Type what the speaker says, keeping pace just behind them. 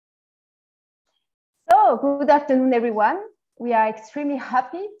So, good afternoon, everyone. We are extremely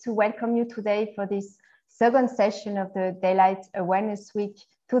happy to welcome you today for this second session of the Daylight Awareness Week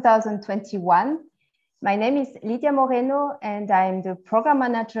 2021. My name is Lidia Moreno, and I'm the program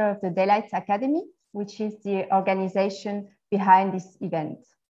manager of the Daylight Academy, which is the organization behind this event.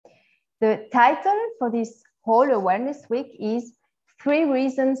 The title for this whole Awareness Week is 3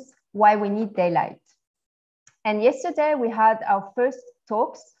 Reasons Why We Need Daylight. And yesterday we had our first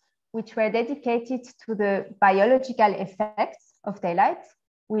talks, which were dedicated to the biological effects of daylight.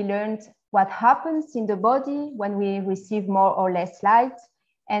 We learned what happens in the body when we receive more or less light,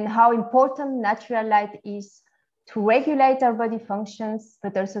 and how important natural light is to regulate our body functions,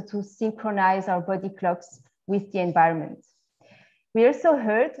 but also to synchronize our body clocks with the environment. We also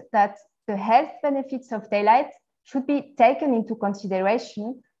heard that the health benefits of daylight should be taken into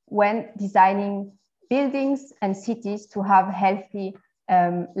consideration when designing buildings and cities to have healthy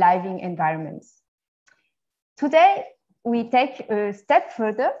living environments. Today, we take a step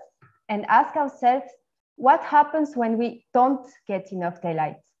further and ask ourselves what happens when we don't get enough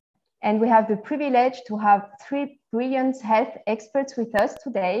daylight. And we have the privilege to have 3 brilliant health experts with us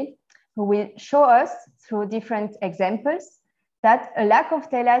today who will show us through different examples that a lack of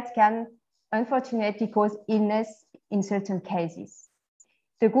daylight can unfortunately cause illness in certain cases.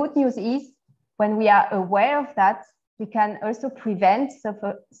 The good news is when we are aware of that, we can also prevent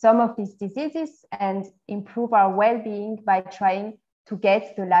some of these diseases and improve our well-being by trying to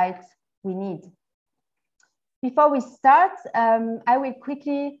get the light we need. Before we start, I will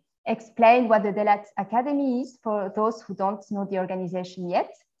quickly explain what the Daylight Academy is for those who don't know the organization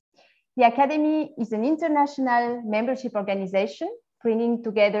yet. The Academy is an international membership organization bringing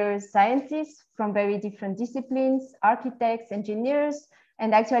together scientists from very different disciplines, architects, engineers,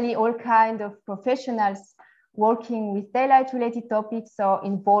 and actually all kinds of professionals working with daylight-related topics or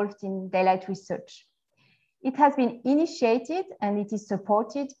involved in daylight research. It has been initiated and it is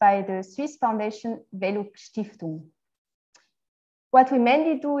supported by the Swiss foundation Velux Stiftung. What we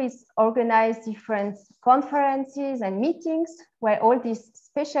mainly do is organize different conferences and meetings where all these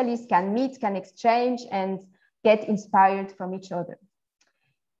specialists can meet, can exchange, and get inspired from each other.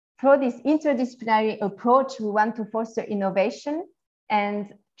 Through this interdisciplinary approach, we want to foster innovation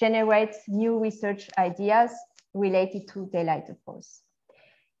and generate new research ideas related to daylight, of course.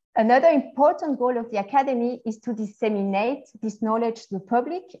 Another important goal of the Academy is to disseminate this knowledge to the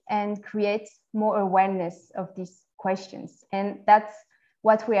public and create more awareness of these questions. And that's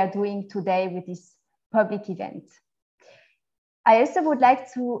what we are doing today with this public event. I also would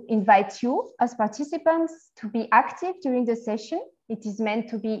like to invite you as participants to be active during the session. It is meant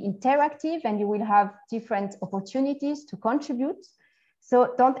to be interactive and you will have different opportunities to contribute.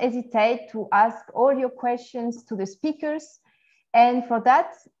 So don't hesitate to ask all your questions to the speakers. And for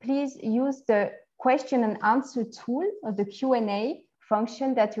that, please use the question and answer tool of the Q&A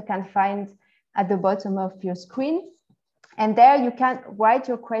function that you can find at the bottom of your screen. And there you can write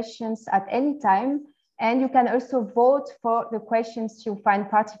your questions at any time. And you can also vote for the questions you find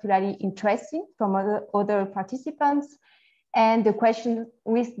particularly interesting from other participants. And the question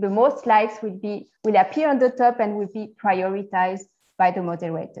with the most likes will appear on the top and will be prioritized by the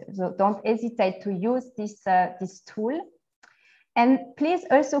moderator. So don't hesitate to use this tool. And please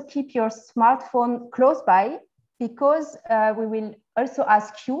also keep your smartphone close by because we will also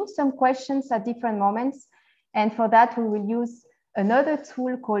ask you some questions at different moments. And for that, we will use another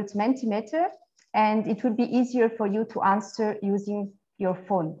tool called Mentimeter, and it will be easier for you to answer using your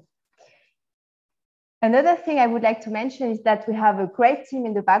phone. Another thing I would like to mention is that we have a great team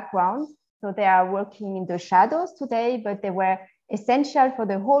in the background. So they are working in the shadows today, but they were essential for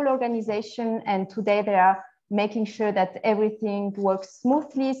the whole organization. And today they are making sure that everything works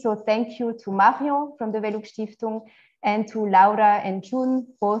smoothly. So thank you to Marion from the Velux Stiftung and to Laura and June,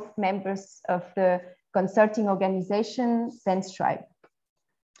 both members of the consulting organization Senstribe.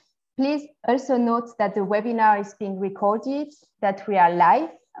 Please also note that the webinar is being recorded, that we are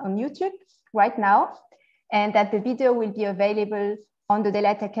live on YouTube right now, and that the video will be available on the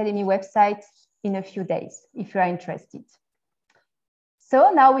Daylight Academy website in a few days, if you are interested.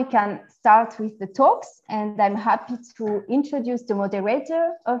 So now we can start with the talks, and I'm happy to introduce the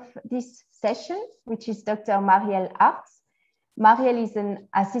moderator of this session, which is Dr. Marielle Artz. Marielle is an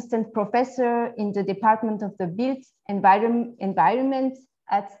assistant professor in the Department of the Built Environment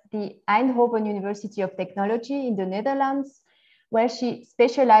at the Eindhoven University of Technology in the Netherlands, where she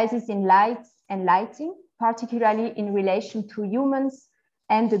specializes in light and lighting, particularly in relation to humans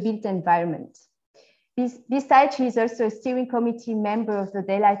and the built environment. Besides, she is also a steering committee member of the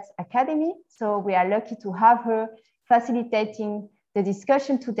Daylight Academy, so we are lucky to have her facilitating the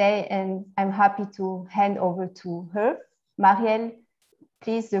discussion today, and I'm happy to hand over to her. Marielle,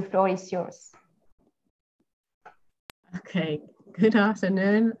 please, the floor is yours. Okay, good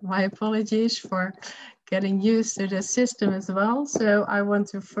afternoon. My apologies for getting used to the system as well. So I want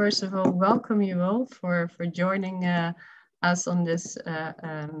to first of all welcome you all for joining us on this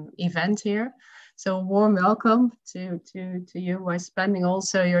event here. So a warm welcome to you by spending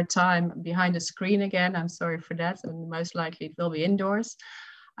also your time behind the screen again. I'm sorry for that, and most likely it will be indoors.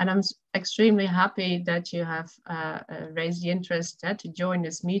 And I'm extremely happy that you have raised the interest to join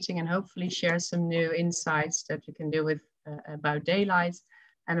this meeting and hopefully share some new insights that we can do with about daylight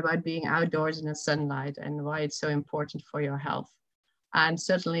and about being outdoors in the sunlight and why it's so important for your health. And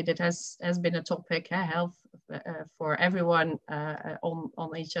certainly that has been a topic, health for everyone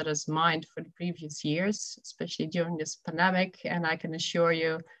on each other's mind for the previous years, especially during this pandemic. And I can assure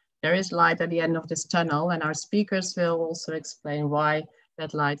you there is light at the end of this tunnel, and our speakers will also explain why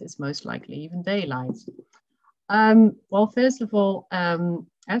that light is most likely even daylight. Well, first of all,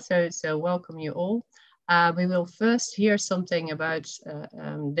 so welcome you all. We will first hear something about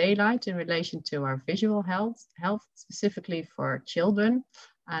daylight in relation to our visual health specifically for children,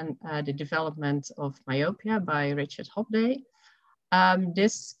 and the development of myopia by Richard Hobday.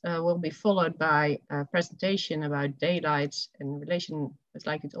 This will be followed by a presentation about daylight in relation, it's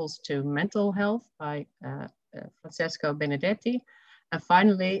like it also to mental health by Francesco Benedetti. And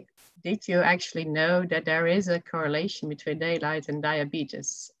finally, did you actually know that there is a correlation between daylight and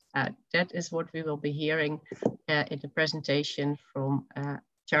diabetes? That is what we will be hearing in the presentation from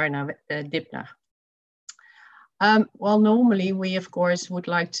Charna Dibna. Well, normally we, of course, would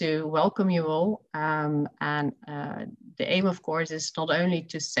like to welcome you all. And the aim, of course, is not only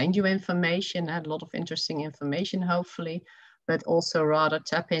to send you information, a lot of interesting information, hopefully, but also rather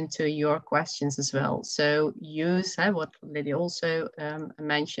tap into your questions as well. So use what Lydia also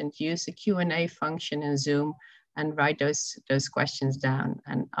mentioned, use the Q&A function in Zoom and write those questions down.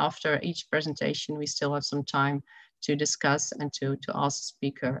 And after each presentation, we still have some time to discuss and to ask the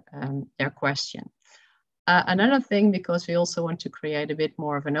speaker their question. Another thing, because we also want to create a bit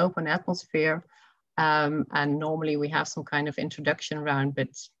more of an open atmosphere, and normally we have some kind of introduction round, but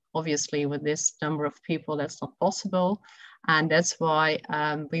obviously with this number of people, that's not possible. And that's why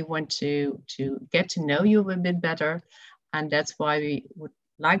we want to get to know you a bit better. And that's why we would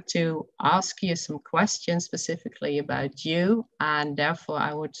like to ask you some questions specifically about you. And therefore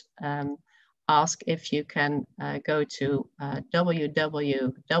I would ask if you can go to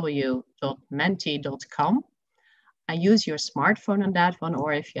www.menti.com and use your smartphone on that one,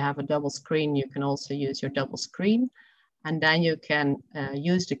 or if you have a double screen, you can also use your double screen. And then you can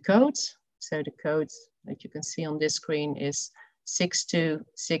use the codes. So the codes that you can see on this screen is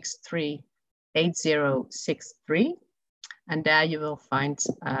 62638063. And there you will find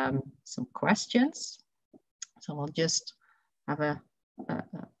some questions. So I'll just have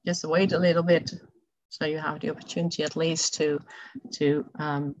just wait a little bit so you have the opportunity at least to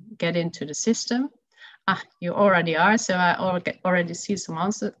get into the system. You already are, so I already see some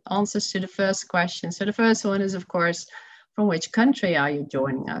answers to the first question. So the first one is, of course, from which country are you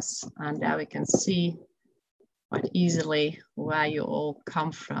joining us? And there we can see quite easily where you all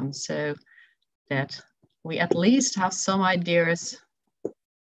come from, so that we at least have some ideas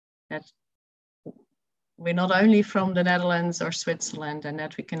that we're not only from the Netherlands or Switzerland, and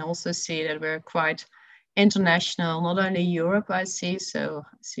that we can also see that we're quite international, not only Europe I see, so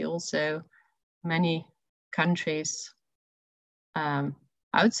I see also many countries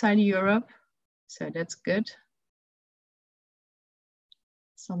outside Europe, so that's good.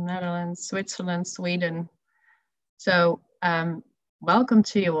 Some Netherlands, Switzerland, Sweden. So welcome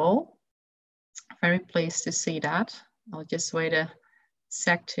to you all. Very pleased to see that. I'll just wait a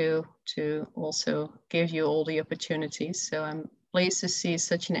sec to also give you all the opportunities. So I'm pleased to see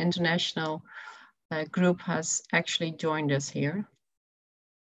such an international group has actually joined us here.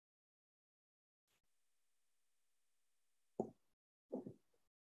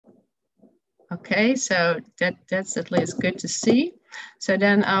 Okay, so that's at least good to see. So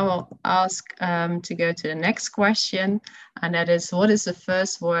then I will ask to go to the next question, and that is, what is the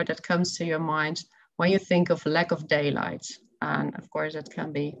first word that comes to your mind when you think of lack of daylight? And of course, that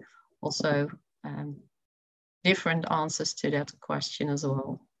can be also different answers to that question as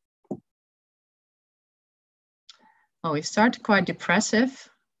well. Oh, we start quite depressive,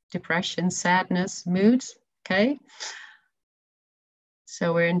 depression, sadness, mood, okay?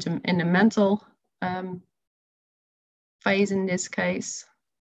 So we're in the mental phase in this case.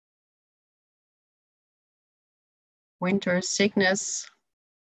 Winter, sickness,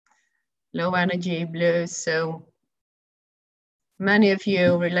 low energy, blues. So many of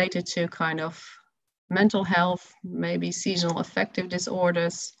you related to kind of mental health, maybe seasonal affective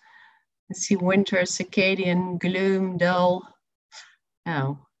disorders. I see winter, circadian, gloom, dull.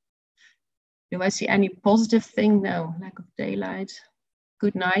 No. Do I see any positive thing? No. Lack of daylight.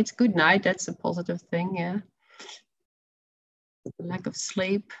 Good night. Good night. That's a positive thing. Yeah. Lack of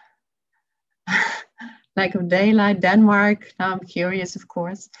sleep. Lack of daylight. Denmark. Now I'm curious, of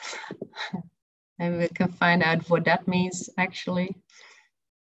course. Maybe we can find out what that means actually.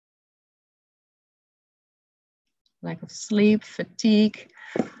 Lack of sleep, fatigue.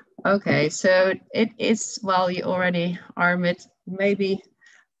 Okay, so it is, well, you already are maybe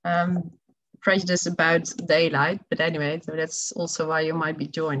prejudiced about daylight, but anyway, so that's also why you might be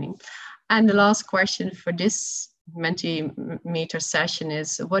joining. And the last question for this Mentimeter session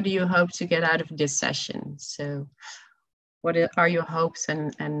is, what do you hope to get out of this session? So what are your hopes,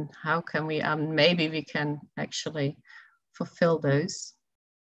 and how can we, maybe we can actually fulfill those?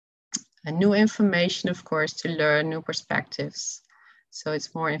 And new information, of course, to learn new perspectives. So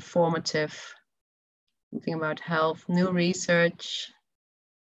it's more informative, thinking about health, new research,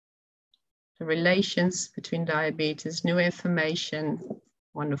 the relations between diabetes, new information,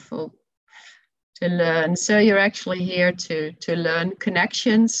 wonderful to learn. So you're actually here to learn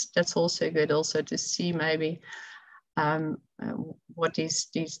connections. That's also good, also to see maybe what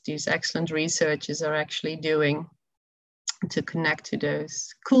these excellent researchers are actually doing to connect to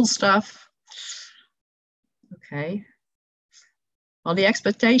those cool stuff. Okay. Well, the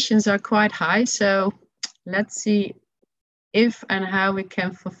expectations are quite high, so let's see if and how we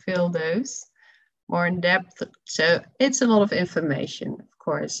can fulfill those more in depth. So it's a lot of information, of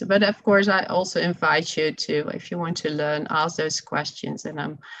course, but of course I also invite you to, if you want to learn, ask those questions, and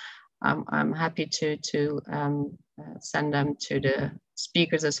I'm happy to send them to the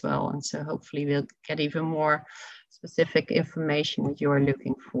speakers as well, and so hopefully we'll get even more specific information that you are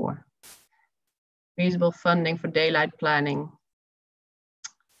looking for. Reasonable funding for daylight planning,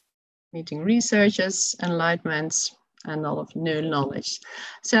 meeting researchers, enlightenments, and all of new knowledge.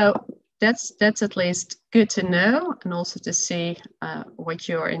 So that's at least good to know, and also to see what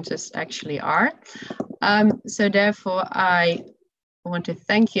your interests actually are. So therefore, I want to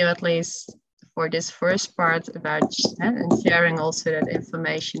thank you at least for this first part about and sharing also that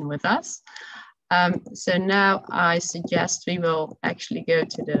information with us. So now I suggest we will actually go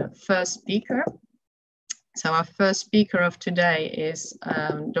to the first speaker. So our first speaker of today is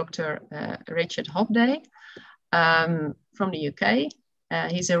Dr. Richard Hobday from the UK.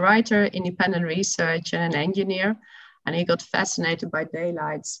 He's a writer, independent researcher, and an engineer, and he got fascinated by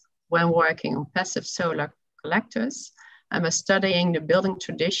daylights when working on passive solar collectors and was studying the building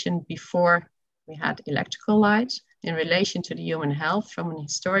tradition before we had electrical light in relation to the human health from an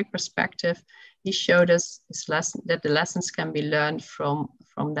historic perspective. He showed us his lesson, that the lessons can be learned from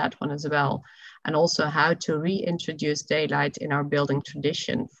that one as well, and also how to reintroduce daylight in our building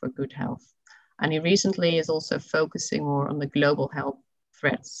tradition for good health. And he recently is also focusing more on the global health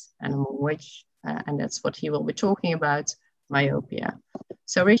threats, and among which, and that's what he will be talking about, myopia.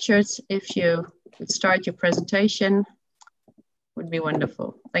 So Richard, if you would start your presentation, would be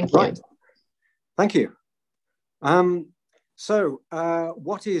wonderful. Thank you. Right. Thank you. What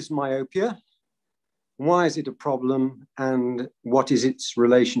is myopia? Why is it a problem? And what is its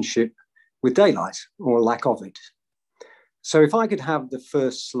relationship with daylight, or lack of it? So if I could have the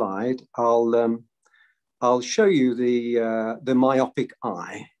first slide, I'll show you the myopic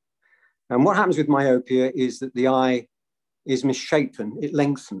eye. And what happens with myopia is that the eye is misshapen, it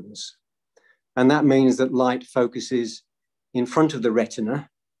lengthens. And that means that light focuses in front of the retina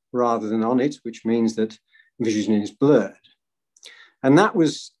rather than on it, which means that vision is blurred. And that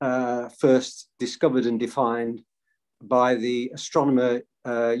was first discovered and defined by the astronomer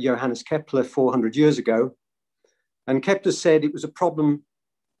Johannes Kepler 400 years ago. And Kepler said it was a problem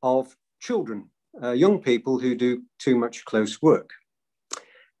of children, young people who do too much close work.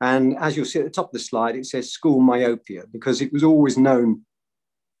 And as you'll see at the top of the slide, it says school myopia, because it was always known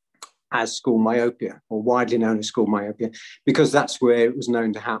as school myopia, or widely known as school myopia, because that's where it was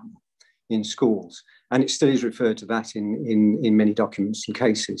known to happen, in schools. And it still is referred to that in many documents and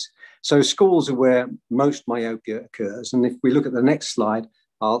cases. So schools are where most myopia occurs. And if we look at the next slide,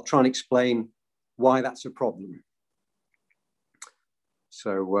 I'll try and explain why that's a problem.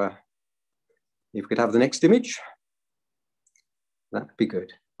 So if we could have the next image, that'd be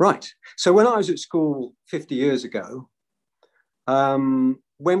good. Right, so when I was at school 50 years ago,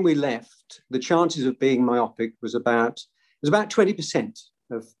 when we left, the chances of being myopic was about 20%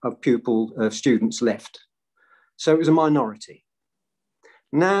 of students left. So it was a minority.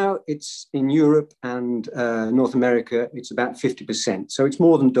 Now it's in Europe and North America, it's about 50%. So it's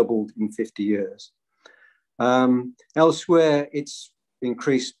more than doubled in 50 years. Elsewhere, it's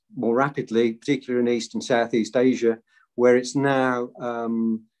increased more rapidly, particularly in East and Southeast Asia, where it's now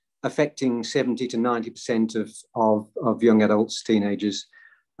affecting 70 to 90% of young adults, teenagers.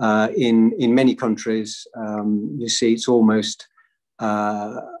 In many countries, you see it's almost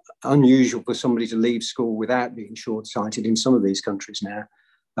unusual for somebody to leave school without being short-sighted in some of these countries now.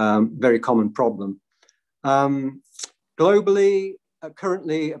 Very common problem. Globally,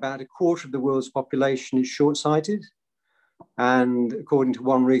 currently about a quarter of the world's population is short-sighted. And according to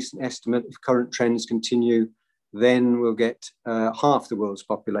one recent estimate, if current trends continue, then we'll get half the world's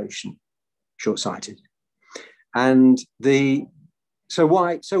population short-sighted. And so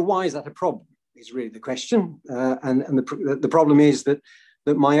why is that a problem? Is really the question. And the problem is that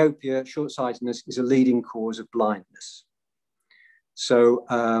myopia, short-sightedness, is a leading cause of blindness. So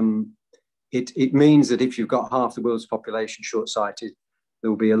it means that if you've got half the world's population short-sighted, there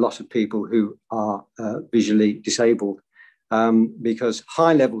will be a lot of people who are visually disabled. Because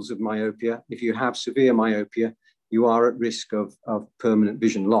high levels of myopia, if you have severe myopia, you are at risk of permanent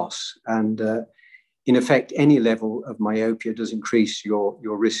vision loss. And in effect, any level of myopia does increase your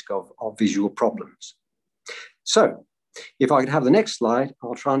risk of visual problems. So if I could have the next slide,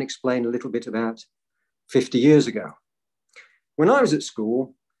 I'll try and explain a little bit about 50 years ago. When I was at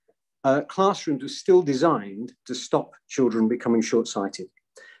school, classrooms were still designed to stop children becoming short-sighted.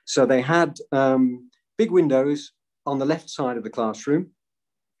 So they had big windows on the left side of the classroom.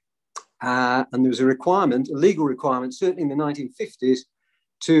 And there was a requirement, a legal requirement, certainly in the 1950s,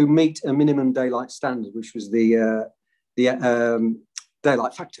 to meet a minimum daylight standard, which was the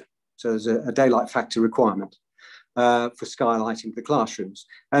daylight factor. So there's a daylight factor requirement for skylighting the classrooms.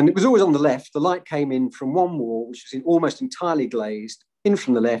 And it was always on the left. The light came in from one wall, which was almost entirely glazed, in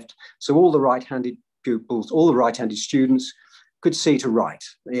from the left. So all the right-handed pupils, all the right-handed students could see to write.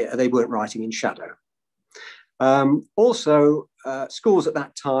 They weren't writing in shadow. Also, schools at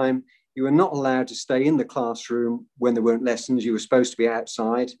that time, you were not allowed to stay in the classroom when there weren't lessons. You were supposed to be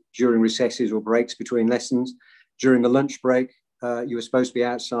outside during recesses or breaks between lessons. During the lunch break, you were supposed to be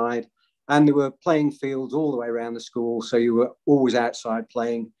outside. And there were playing fields all the way around the school, so you were always outside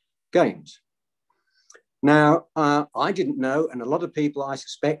playing games. Now, I didn't know, and a lot of people I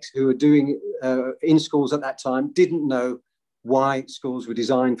suspect who were doing in schools at that time didn't know why schools were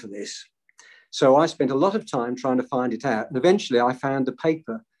designed for this. So I spent a lot of time trying to find it out. And eventually I found a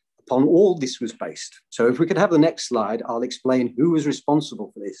paper upon all this was based. So if we could have the next slide, I'll explain who was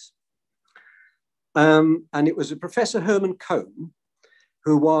responsible for this. And it was a Professor Herman Cohn,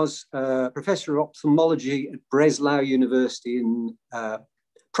 who was a professor of ophthalmology at Breslau University in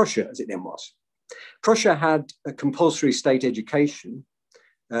Prussia, as it then was. Prussia had a compulsory state education.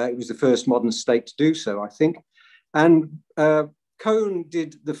 It was the first modern state to do so, I think. And Cohn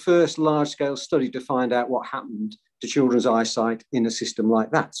did the first large-scale study to find out what happened to children's eyesight in a system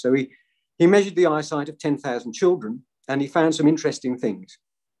like that. So he measured the eyesight of 10,000 children, and he found some interesting things.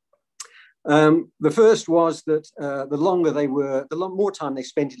 The first was that the more time they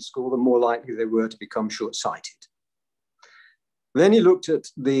spent in school, the more likely they were to become short-sighted. Then he looked at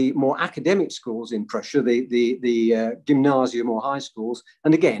the more academic schools in Prussia, the gymnasium or high schools,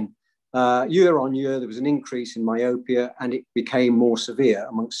 and again, year on year, there was an increase in myopia and it became more severe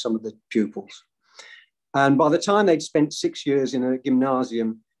amongst some of the pupils. And by the time they'd spent 6 years in a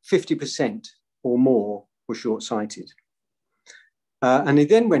gymnasium, 50% or more were short-sighted. And he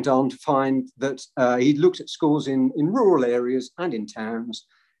then went on to find that he looked at schools in rural areas and in towns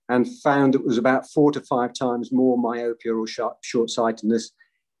and found it was about 4 to 5 times more myopia or short-sightedness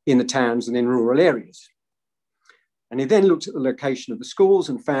in the towns than in rural areas. And he then looked at the location of the schools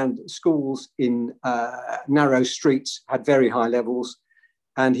and found that schools in narrow streets had very high levels.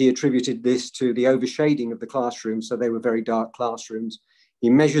 And he attributed this to the overshading of the classrooms. So they were very dark classrooms. He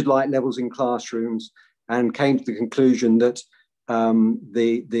measured light levels in classrooms and came to the conclusion that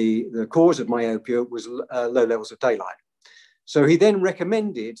the cause of myopia was low levels of daylight. So he then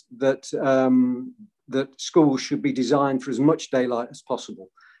recommended that, that schools should be designed for as much daylight as possible.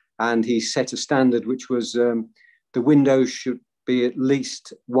 And he set a standard which was the windows should be at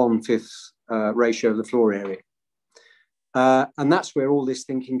least 1/5 ratio of the floor area. And that's where all this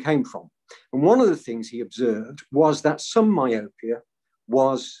thinking came from. And one of the things he observed was that some myopia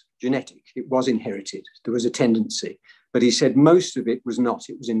was genetic. It was inherited. There was a tendency. But he said most of it was not.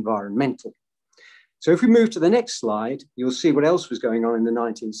 It was environmental. So if we move to the next slide, you'll see what else was going on in the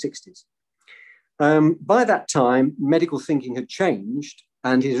 1960s. By that time, medical thinking had changed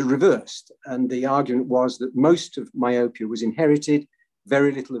and it had reversed. And the argument was that most of myopia was inherited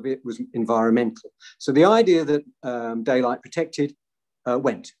very little of it was environmental. So the idea that daylight protected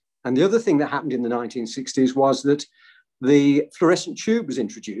went. And the other thing that happened in the 1960s was that the fluorescent tube was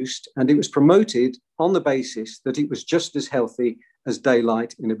introduced, and it was promoted on the basis that it was just as healthy as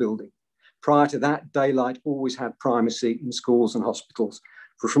daylight in a building. Prior to that, daylight always had primacy in schools and hospitals.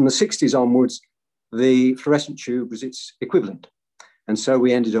 From the 60s onwards, the fluorescent tube was its equivalent. And so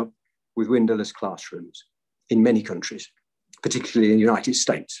we ended up with windowless classrooms in many countries, particularly in the United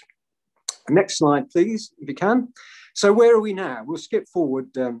States. Next slide, please, if you can. So where are we now? We'll skip forward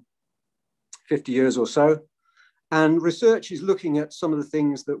 50 years or so. And research is looking at some of the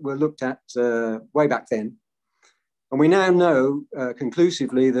things that were looked at way back then. And we now know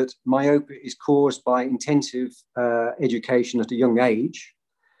conclusively that myopia is caused by intensive education at a young age,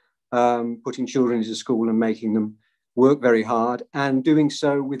 putting children into school and making them work very hard, and doing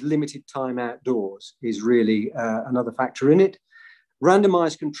so with limited time outdoors is really another factor in it.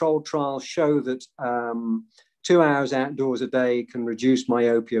 Randomized controlled trials show that 2 hours outdoors a day can reduce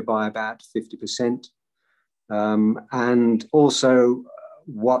myopia by about 50%. And also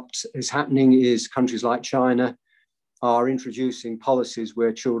what is happening is countries like China are introducing policies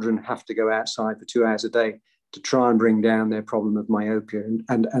where children have to go outside for 2 hours a day to try and bring down their problem of myopia.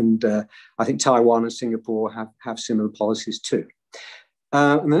 And I think Taiwan and Singapore have similar policies too.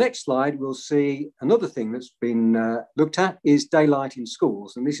 On the next slide, we'll see another thing that's been looked at is daylight in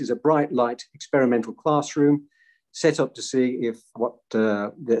schools. And this is a bright light experimental classroom set up to see if what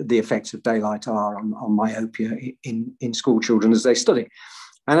the effects of daylight are on myopia in school children as they study.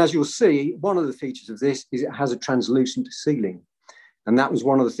 And as you'll see, one of the features of this is it has a translucent ceiling. And that was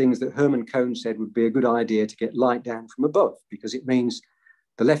one of the things that Herman Cohn said would be a good idea to get light down from above, because it means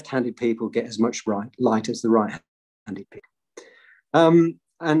the left-handed people get as much light as the right-handed people.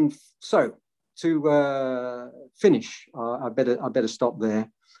 And so to finish, I better stop there.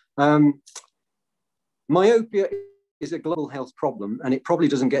 Myopia is a global health problem, and it probably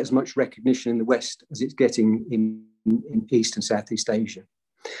doesn't get as much recognition in the West as it's getting in East and Southeast Asia.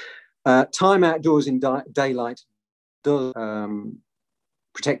 Time outdoors in daylight does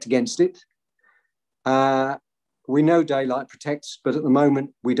protect against it. We know daylight protects, but at the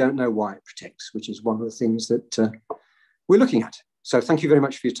moment we don't know why it protects, which is one of the things that we're looking at. So thank you very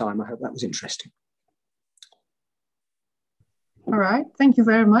much for your time. I hope that was interesting. All right, thank you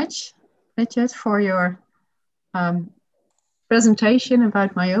very much, Richard, for your presentation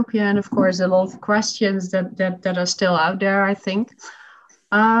about myopia, and of course a lot of questions that are still out there, I think.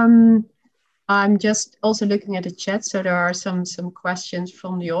 I'm just also looking at the chat, so there are some questions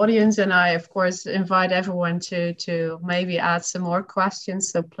from the audience, and I of course invite everyone to maybe add some more questions,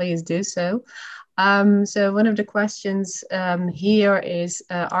 so please do so. So one of the questions here is,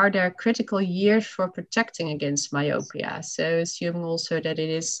 are there critical years for protecting against myopia? So assuming also that it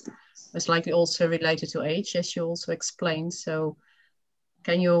is most likely also related to age, as you also explained. So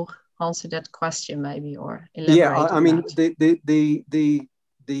can you answer that question maybe, or elaborate? Yeah, I mean,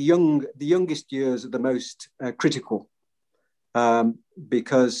 the youngest years are the most critical,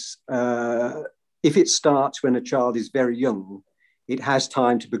 because if it starts when a child is very young, it has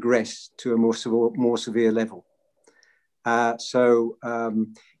time to progress to a more severe level. So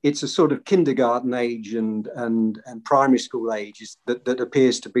it's a sort of kindergarten age and primary school age that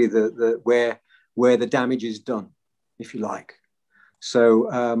appears to be where the damage is done, if you like. So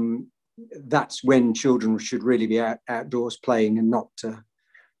that's when children should really be outdoors playing and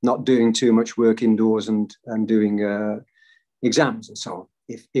not doing too much work indoors and doing exams and so on,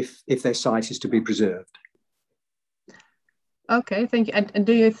 if their sight is to be preserved. Okay, thank you. And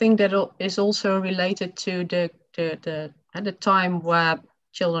do you think that is also related to the time where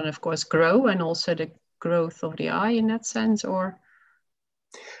children, of course, grow, and also the growth of the eye in that sense, or?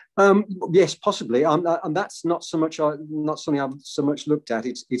 Yes, possibly. And that's not something I've so much looked at.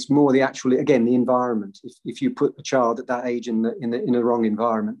 It's more the actual, again, the environment. If you put a child at that age in the wrong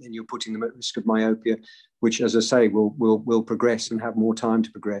environment, then you're putting them at risk of myopia, which, as I say, will progress and have more time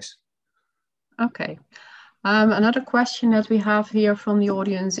to progress. Okay. Another question that we have here from the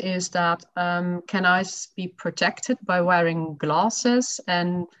audience is that can eyes be protected by wearing glasses?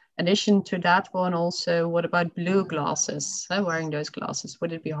 And in addition to that one also, what about blue glasses? Wearing those glasses,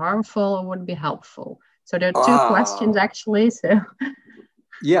 would it be harmful or would it be helpful? So there are two questions actually. So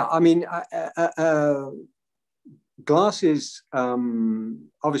yeah, I mean, glasses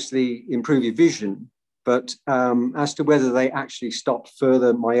obviously improve your vision, but as to whether they actually stop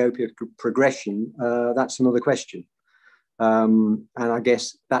further myopia progression, that's another question. And I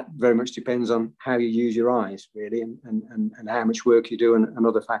guess that very much depends on how you use your eyes, really, and how much work you do and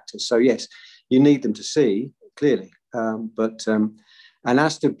other factors. So yes, you need them to see, clearly. But And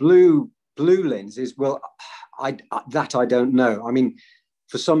as to blue lenses, well, I don't know. I mean,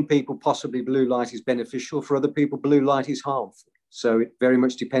 for some people, possibly blue light is beneficial. For other people, blue light is harmful. So it very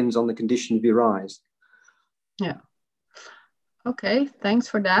much depends on the condition of your eyes. Yeah. Okay, thanks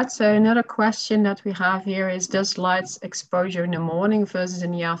for that. So another question that we have here is, does light exposure in the morning versus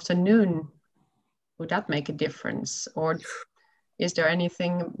in the afternoon, would that make a difference? Or is there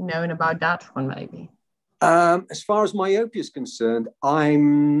anything known about that one maybe? As far as myopia is concerned,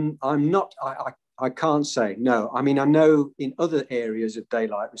 I'm not, I can't say, no. I mean, I know in other areas of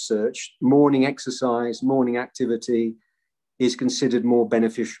daylight research, morning exercise, morning activity is considered more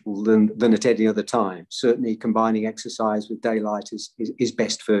beneficial than at any other time. Certainly combining exercise with daylight is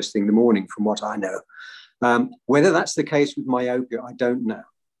best first thing in the morning, from what I know. Whether that's the case with myopia, I don't know.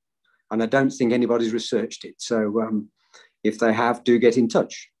 And I don't think anybody's researched it. So if they have, do get in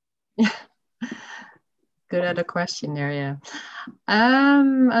touch. Good other question there, yeah.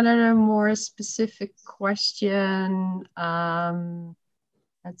 Another more specific question.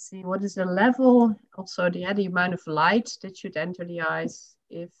 Let's see, what is the level, also the amount of light that should enter the eyes,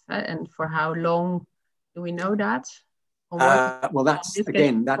 if and for how long? Do we know that? Well, that's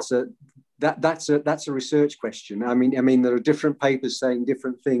again, that's a research question. I mean, there are different papers saying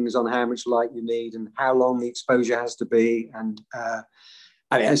different things on how much light you need and how long the exposure has to be. And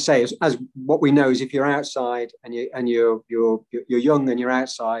I say, as what we know is, if you're outside and you're young and you're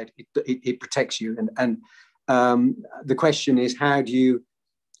outside, it protects you. And the question is, how do you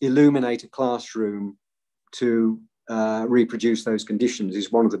illuminate a classroom to reproduce those conditions?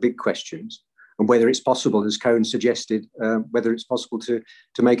 Is one of the big questions. And whether it's possible, as Cohen suggested, whether it's possible to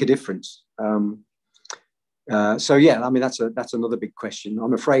make a difference. So yeah, I mean, that's another big question.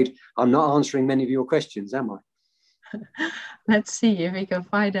 I'm afraid I'm not answering many of your questions, am I? Let's see if we can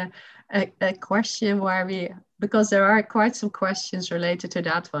find a question where because there are quite some questions related to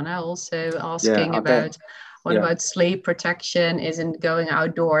that one. I also asking about what about sleep protection? Isn't going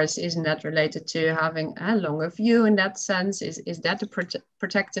outdoors, isn't that related to having a longer view in that sense? Is that a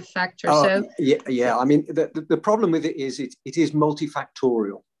protective factor? So yeah. I mean, the problem with it is it is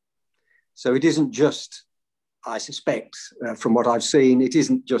multifactorial. So it isn't just, I suspect, from what I've seen, it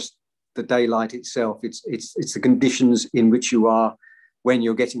isn't just the daylight itself. It's the conditions in which you are when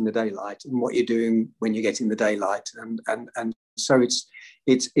you're getting the daylight and what you're doing when you're getting the daylight, and so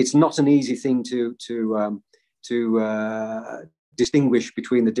it's not an easy thing to distinguish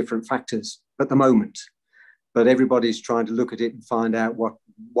between the different factors at the moment. But everybody's trying to look at it and find out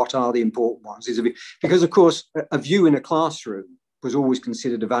what are the important ones. Because of course a view in a classroom was always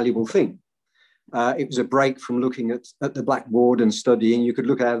considered a valuable thing. It was a break from looking at the blackboard and studying. You could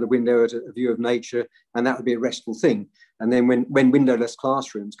look out of the window at a view of nature, and that would be a restful thing. And then when windowless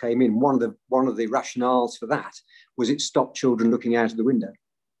classrooms came in, one of the rationales for that was it stopped children looking out of the window.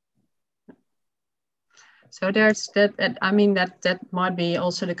 So there's that. I mean, that might be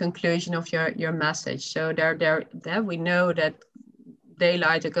also the conclusion of your message. So there we know that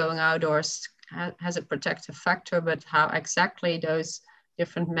daylight or going outdoors has a protective factor, but how exactly those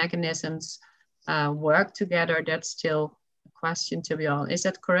different mechanisms work together, that's still a question to be on. Is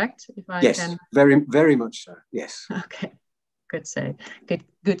that correct? If I yes, can... very, very much so. Yes. Okay, good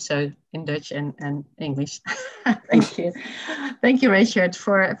so in Dutch and English. Thank you. Thank you, Richard,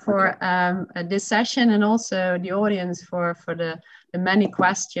 for this session, and also the audience for the many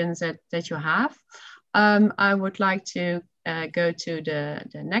questions that you have. I would like to go to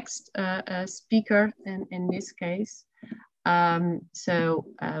the next speaker in this case. So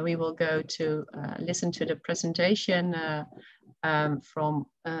we will go to listen to the presentation from,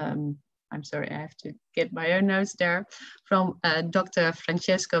 I'm sorry, I have to get my own notes there, from Dr.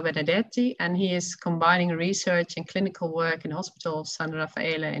 Francesco Benedetti, and he is combining research and clinical work in Hospital San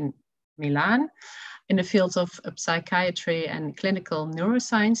Raffaele in Milan in the fields of psychiatry and clinical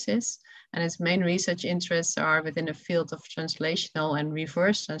neurosciences. And his main research interests are within the field of translational and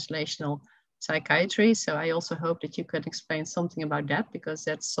reverse translational psychiatry. So I also hope that you could explain something about that, because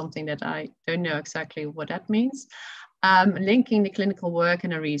that's something that I don't know exactly what that means. Linking the clinical work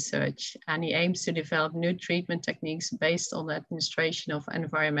and the research, and he aims to develop new treatment techniques based on the administration of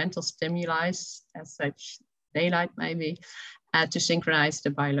environmental stimuli, as such daylight maybe, to synchronize the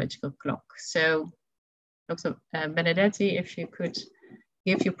biological clock. So Dr. Benedetti, if you could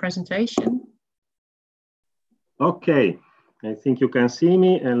give your presentation. Okay, I think you can see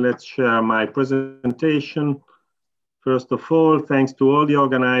me, and let's share my presentation. First of all, thanks to all the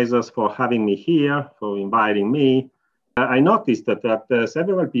organizers for having me here, for inviting me. I noticed that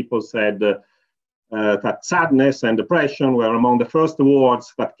several people said that sadness and depression were among the first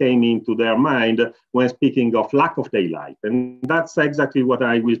words that came into their mind when speaking of lack of daylight. And that's exactly what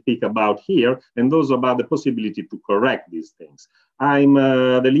I will speak about here, and those about the possibility to correct these things. I'm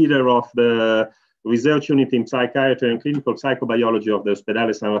the leader of the research unit in psychiatry and clinical psychobiology of the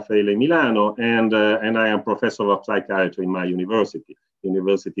Ospedale San Raffaele in Milano, and I am professor of psychiatry in my university,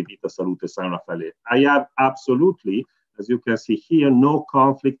 University Vita Salute San Raffaele. I have absolutely, as you can see here, no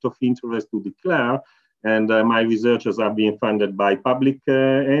conflict of interest to declare, and my researchers are being funded by public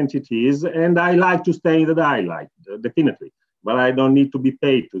entities, and I like to stay in the daylight, definitely, but I don't need to be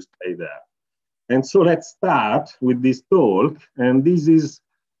paid to stay there. And so let's start with this talk, and this is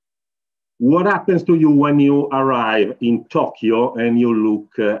what happens to you when you arrive in Tokyo and you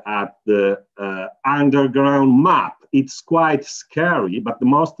look at the underground map. It's quite scary, but the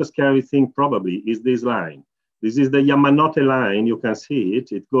most scary thing probably is this line. This is the Yamanote line, you can see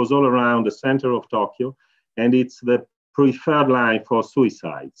it. It goes all around the center of Tokyo, and it's the preferred line for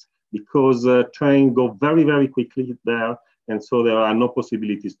suicides because trains go very, very quickly there, and so there are no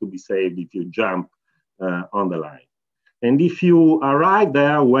possibilities to be saved if you jump on the line. And if you arrive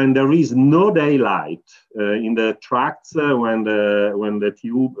there when there is no daylight in the tracks, when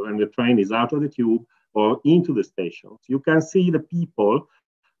the train is out of the tube or into the stations, you can see the people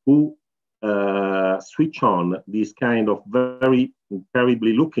who switch on this kind of very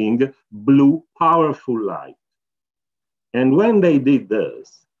terribly looking blue powerful light. And when they did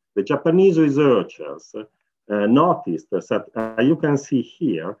this, the Japanese researchers noticed that you can see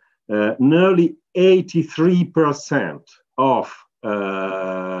here, nearly 83% of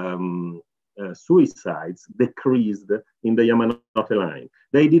suicides decreased in the Yamanote line.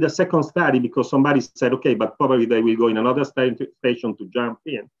 They did a second study because somebody said, okay, but probably they will go in another station to jump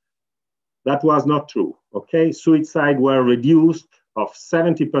in. That was not true, okay? Suicide were reduced of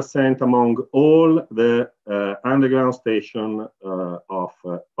 70% among all the underground station of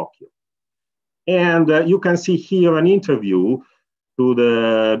Tokyo. And you can see here an interview to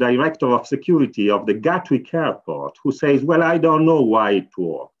the director of security of the Gatwick airport, who says, well, I don't know why it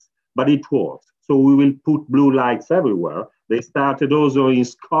works, but it works. So we will put blue lights everywhere. They started also in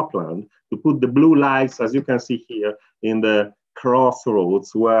Scotland to put the blue lights, as you can see here, in the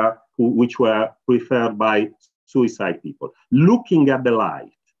crossroads which were preferred by suicide people. Looking at the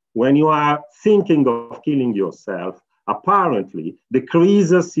light, when you are thinking of killing yourself, apparently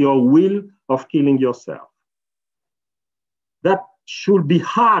decreases your will of killing yourself. That should be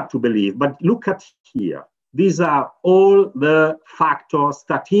hard to believe, but look at here. These are all the factors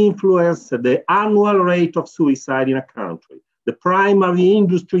that influence the annual rate of suicide in a country, the primary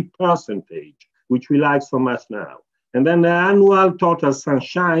industry percentage, which we like so much now. And then the annual total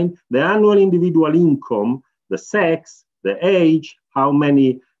sunshine, the annual individual income, the sex, the age, how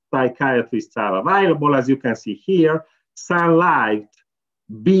many psychiatrists are available, as you can see here. Sunlight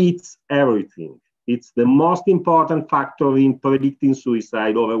beats everything. It's the most important factor in predicting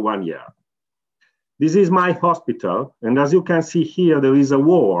suicide over 1 year. This is my hospital, and as you can see here, there is a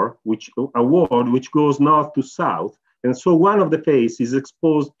ward which goes north to south, and so one of the faces is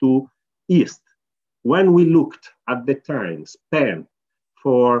exposed to east. When we looked at the time spent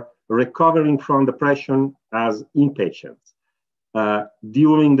for recovering from depression as inpatients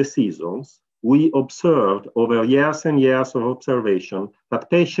during the seasons, we observed over years and years of observation that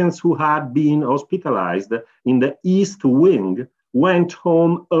patients who had been hospitalized in the east wing went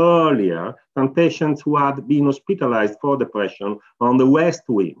home earlier than patients who had been hospitalized for depression on the west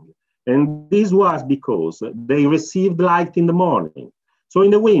wing. And this was because they received light in the morning. So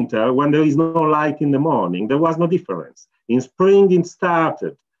in the winter, when there is no light in the morning, there was no difference. In spring, it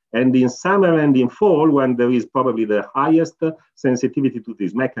started. And in summer and in fall, when there is probably the highest sensitivity to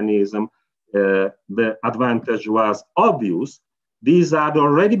this mechanism, the advantage was obvious. This had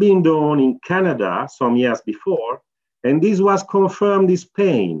already been done in Canada some years before, and this was confirmed in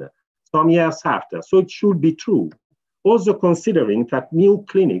Spain some years after. So it should be true. Also considering that new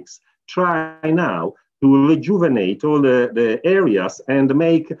clinics try now to rejuvenate all the areas and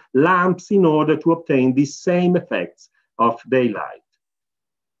make lamps in order to obtain the same effects of daylight.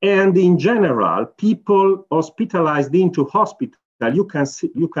 And in general, people hospitalized into hospital, you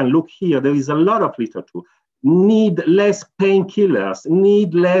can look here, there is a lot of literature, need less painkillers,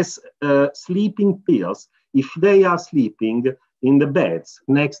 need less sleeping pills if they are sleeping in the beds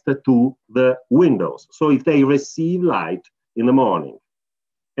next to the windows. So if they receive light in the morning.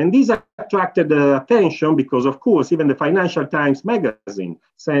 And this attracted attention because, of course, even the Financial Times magazine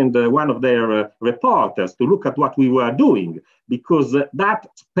sent one of their reporters to look at what we were doing, because that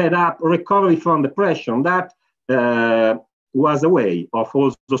sped up recovery from depression. That was a way of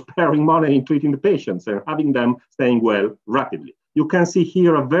also sparing money in treating the patients and having them staying well rapidly. You can see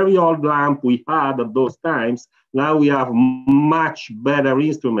here a very old lamp we had at those times. Now we have much better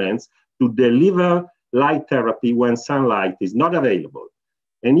instruments to deliver light therapy when sunlight is not available.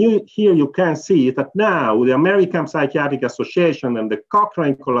 And here you can see that now the American Psychiatric Association and the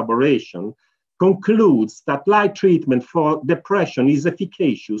Cochrane collaboration concludes that light treatment for depression is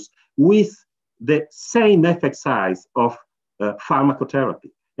efficacious with the same effect size of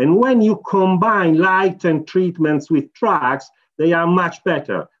pharmacotherapy. And when you combine light and treatments with drugs, they are much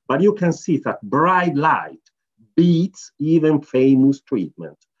better. But you can see that bright light beats even famous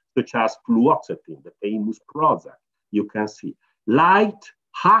treatments, such as fluoxetine, the famous Prozac. You can see light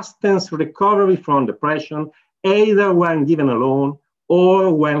hastens recovery from depression, either when given alone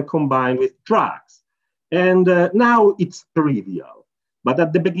or when combined with drugs. And now it's trivial, but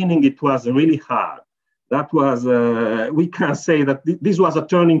at the beginning it was really hard. That was, we can say that this was a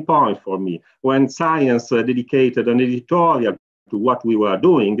turning point for me when Science dedicated an editorial to what we were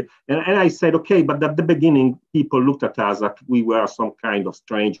doing. And I said, okay, but at the beginning, people looked at us like we were some kind of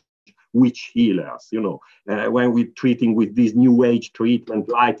strange witch healers, you know, when we're treating with this new age treatment,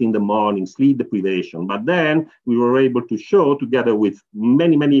 light in the morning, sleep deprivation. But then we were able to show, together with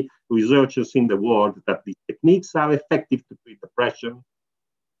many, many researchers in the world, that these techniques are effective to treat depression.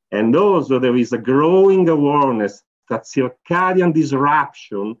 And also there is a growing awareness that circadian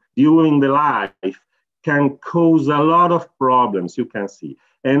disruption during the life can cause a lot of problems, you can see.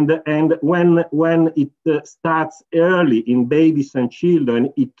 And when it starts early in babies and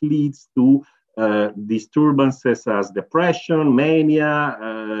children, it leads to disturbances as depression, mania,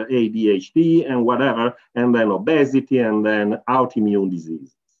 ADHD, and whatever, and then obesity, and then autoimmune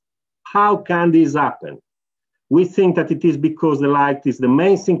diseases. How can this happen? We think that it is because the light is the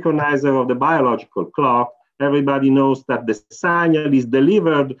main synchronizer of the biological clock. Everybody knows that the signal is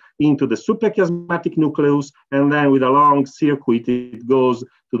delivered into the suprachiasmatic nucleus, and then with a long circuit, it goes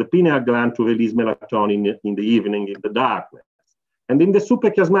to the pineal gland to release melatonin in the evening in the darkness. And in the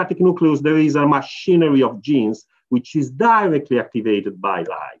suprachiasmatic nucleus, there is a machinery of genes which is directly activated by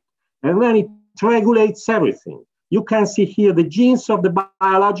light. And then it regulates everything. You can see here the genes of the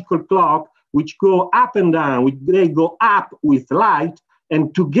biological clock, which go up and down, they go up with light,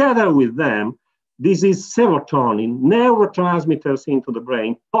 and together with them, this is serotonin, neurotransmitters into the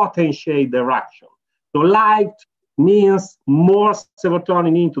brain, potentiate their action. So light means more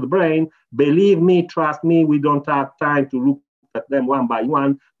serotonin into the brain. Believe me, trust me, we don't have time to look at them one by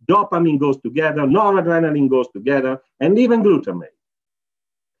one. Dopamine goes together, noradrenaline goes together, and even glutamate.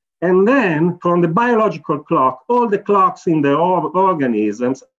 And then from the biological clock, all the clocks in the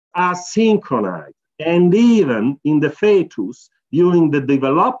organisms are synchronized. And even in the fetus, during the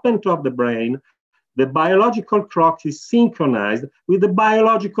development of the brain, the biological clock is synchronized with the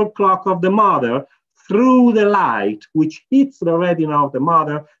biological clock of the mother through the light, which hits the retina of the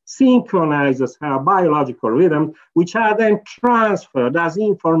mother, synchronizes her biological rhythm, which are then transferred as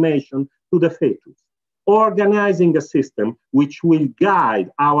information to the fetus, organizing a system which will guide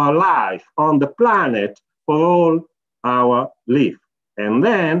our life on the planet for all our life. And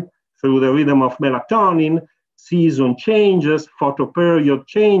then, through the rhythm of melatonin, season changes, photoperiod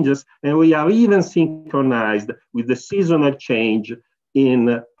changes, and we are even synchronized with the seasonal change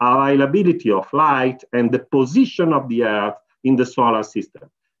in availability of light and the position of the Earth in the solar system.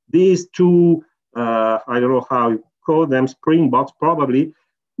 These two, I don't know how you call them, springboks probably,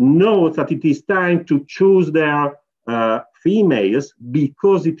 know that it is time to choose their females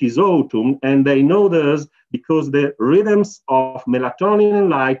because it is autumn, and they know this because the rhythms of melatonin and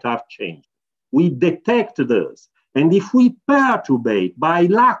light have changed. We detect this. And if we perturbate by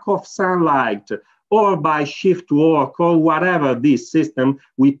lack of sunlight or by shift work or whatever this system,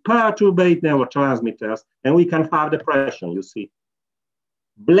 we perturbate neurotransmitters and we can have depression, you see.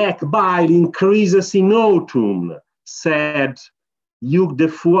 Black bile increases in autumn, said Hugues de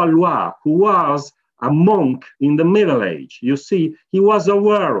Fouallois, who was a monk in the Middle Age. You see, he was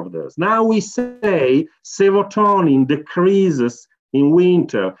aware of this. Now we say serotonin decreases in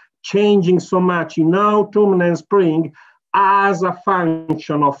winter, changing so much in autumn and spring as a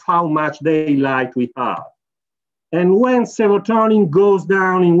function of how much daylight we have. And when serotonin goes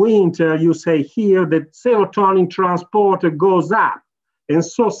down in winter, you say here that serotonin transporter goes up. And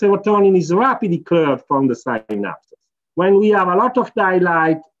so serotonin is rapidly cleared from the synapses. When we have a lot of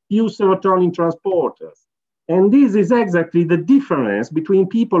daylight, few serotonin transporters. And this is exactly the difference between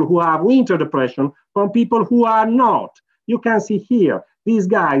people who have winter depression from people who are not. You can see here, these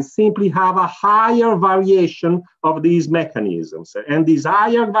guys simply have a higher variation of these mechanisms. And this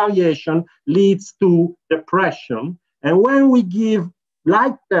higher variation leads to depression. And when we give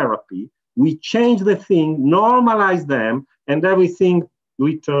light therapy, we change the thing, normalize them, and everything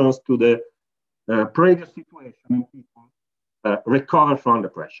returns to the previous situation, and people recover from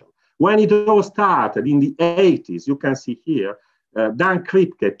depression. When it all started in the 80s, you can see here, Dan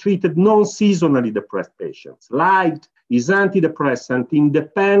Kripke treated non-seasonally depressed patients. Light is antidepressant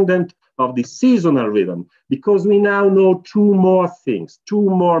independent of the seasonal rhythm, because we now know two more things, two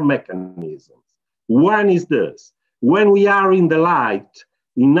more mechanisms. One is this: when we are in the light,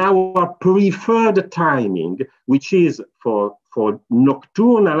 in our preferred timing, which is for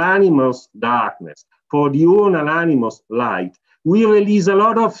nocturnal animals, darkness, for diurnal animals, light, we release a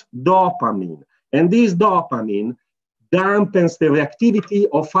lot of dopamine. And this dopamine dampens the reactivity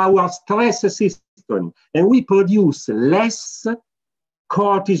of our stress system, and we produce less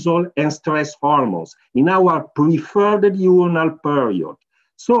cortisol and stress hormones in our preferred diurnal period.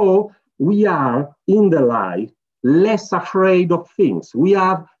 So we are in the light less afraid of things. We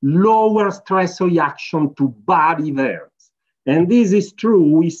have lower stress reaction to bad events. And this is true.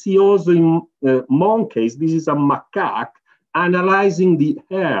 We see also in monkeys, this is a macaque, analyzing the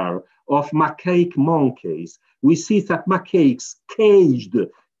hair of macaque monkeys. We see that macaques caged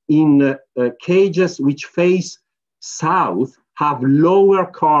in cages which face south have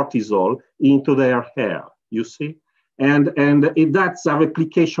lower cortisol into their hair, you see? And that's a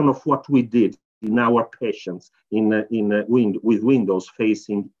replication of what we did in our patients with windows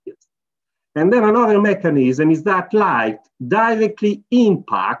facing east. And then another mechanism is that light directly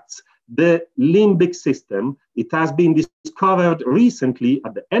impacts the limbic system. It has been discovered recently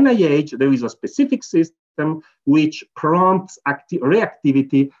at the NIH. There is a specific system which prompts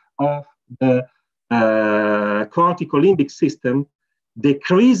reactivity of the cortical limbic system,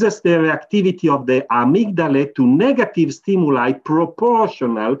 decreases the reactivity of the amygdala to negative stimuli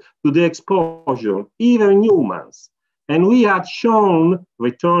proportional to the exposure, even in humans. And we had shown,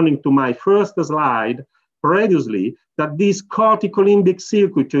 returning to my first slide previously, that this cortical limbic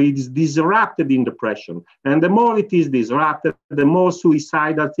circuitry is disrupted in depression. And the more it is disrupted, the more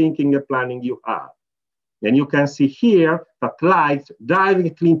suicidal thinking and planning you have. And you can see here that light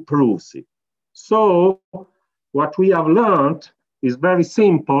directly improves it. So what we have learned is very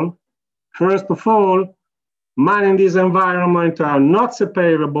simple. First of all, man and his environment are not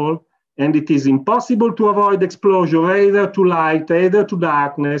separable, and it is impossible to avoid exposure either to light, either to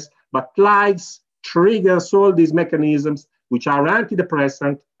darkness, but light triggers all these mechanisms which are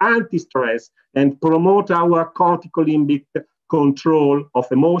antidepressant, anti-stress, and promote our cortical limbic control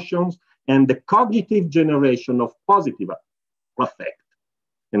of emotions and the cognitive generation of positive affect.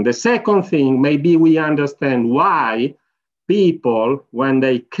 And the second thing, maybe we understand why people, when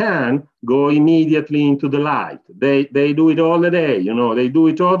they can, go immediately into the light. They do it all the day, you know, they do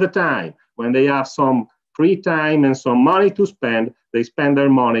it all the time. When they have some free time and some money to spend, they spend their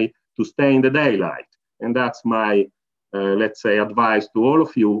money to stay in the daylight. And that's my, let's say, advice to all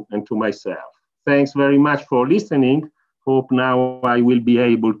of you and to myself. Thanks very much for listening. Hope now I will be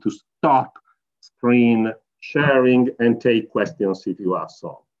able to stop screen sharing and take questions if you have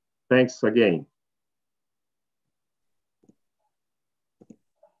some. Thanks again.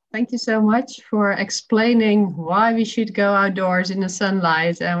 Thank you so much for explaining why we should go outdoors in the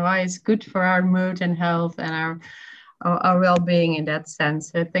sunlight and why it's good for our mood and health and our well-being in that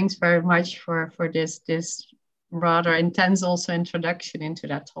sense. So thanks very much for this rather intense also introduction into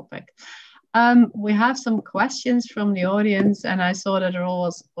that topic. We have some questions from the audience, and I saw that there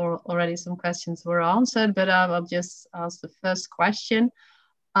was already some questions were answered, but I'll just ask the first question.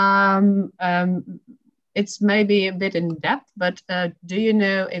 It's maybe a bit in depth, but do you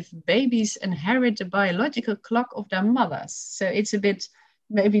know if babies inherit the biological clock of their mothers? So it's a bit,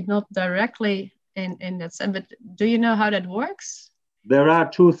 maybe not directly in that sense, but do you know how that works? There are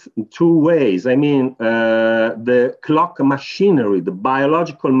two ways. I mean, the clock machinery, the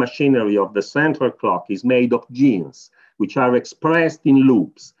biological machinery of the central clock is made of genes, which are expressed in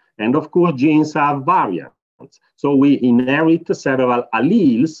loops. And of course, genes have variants. So we inherit several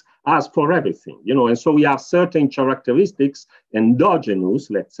alleles as for everything, you know, and so we have certain characteristics, endogenous,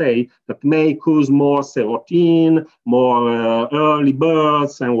 let's say, that may cause more serotonin, more early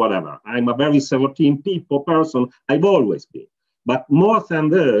births and whatever. I'm a very serotonin person, I've always been. But more than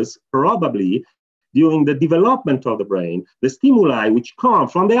this, probably during the development of the brain, the stimuli which come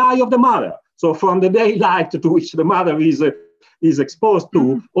from the eye of the mother, so from the daylight to which the mother is exposed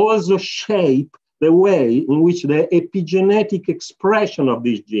to, also shape the way in which the epigenetic expression of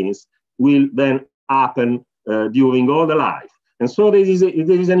these genes will then happen during all the life. And so there is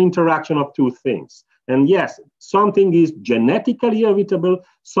an interaction of two things. And yes, something is genetically irritable,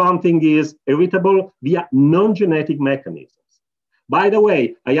 something is irritable via non-genetic mechanisms. By the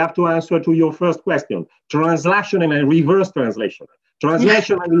way, I have to answer to your first question. Translational and reverse translational.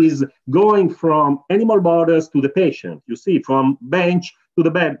 Translational is going from animal borders to the patient, you see, from bench to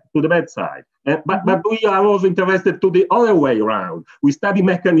the bedside. But we are also interested to the other way around. We study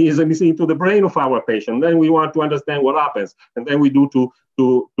mechanisms into the brain of our patient. Then we want to understand what happens. And then we do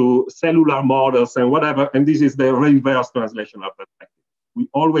to cellular models and whatever. And this is the reverse translational perspective. We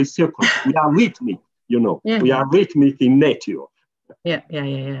always circle. We are rhythmic, you know. Yeah. We are rhythmic in nature. Yeah.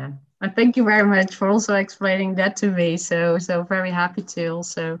 Thank you very much for also explaining that to me. So very happy to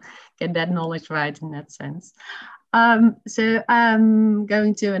also get that knowledge right in that sense. So I'm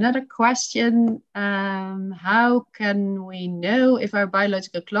going to another question. How can we know if our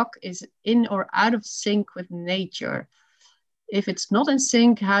biological clock is in or out of sync with nature? If it's not in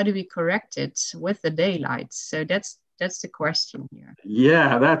sync, how do we correct it with the daylight? So that's the question here.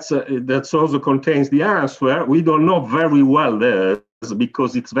 Yeah, that's also contains the answer. We don't know very well this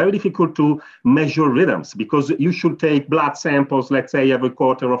because it's very difficult to measure rhythms, because you should take blood samples, let's say every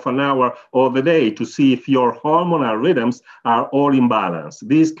quarter of an hour of the day, to see if your hormonal rhythms are all in balance.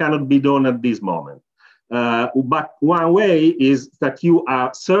 This cannot be done at this moment. But one way is that you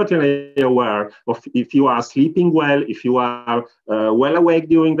are certainly aware of if you are sleeping well, if you are well awake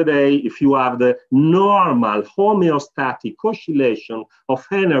during the day, if you have the normal homeostatic oscillation of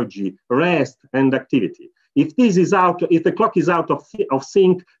energy, rest, and activity. If this is out, if the clock is out of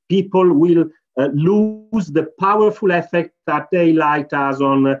sync, people will lose the powerful effect that daylight has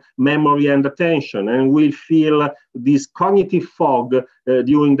on memory and attention, and will feel this cognitive fog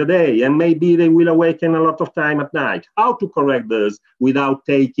during the day, and maybe they will awaken a lot of time at night. How to correct this without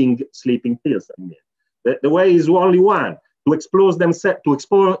taking sleeping pills? I mean, the way is only one: to expose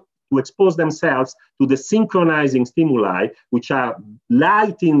themselves to the synchronizing stimuli, which are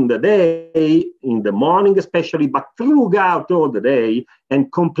light in the day, in the morning especially, but throughout all the day, and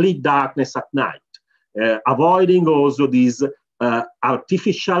complete darkness at night, avoiding also this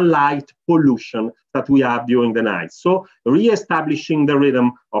artificial light pollution that we have during the night. So re-establishing the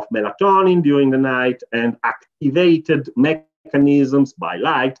rhythm of melatonin during the night and activated mechanisms by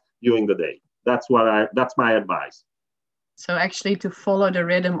light during the day. That's my advice. So actually to follow the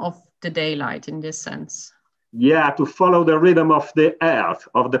rhythm of the daylight in this sense. Yeah, to follow the rhythm of the Earth,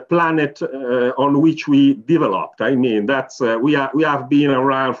 of the planet on which we developed. I mean, that's we have been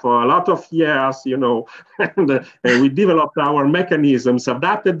around for a lot of years, you know, and we developed our mechanisms,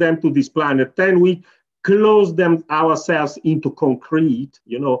 adapted them to this planet. Then we closed them ourselves into concrete,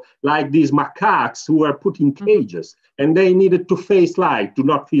 you know, like these macaques who were put in cages, and they needed to face light, to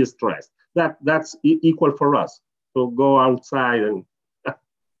not feel stressed. That's equal for us. So go outside and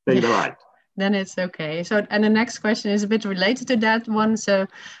take the light. Then it's okay. So, and the next question is a bit related to that one. So the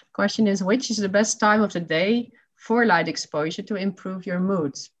question is, which is the best time of the day for light exposure to improve your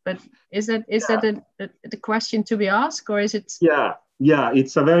moods? But is that the question to be asked, or is it? Yeah,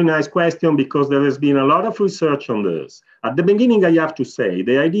 it's a very nice question, because there has been a lot of research on this. At the beginning, I have to say,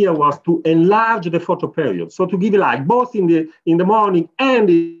 the idea was to enlarge the photoperiod. So to give light both in the morning and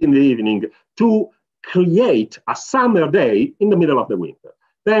in the evening, to create a summer day in the middle of the winter.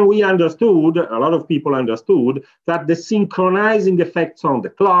 Then we understood, a lot of people understood, that the synchronizing effects on the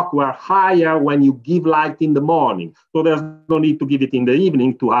clock were higher when you give light in the morning. So there's no need to give it in the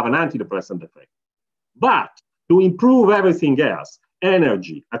evening to have an antidepressant effect. But to improve everything else,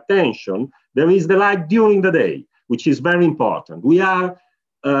 energy, attention, there is the light during the day, which is very important. We are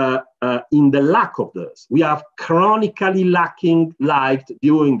in the lack of this. We are chronically lacking light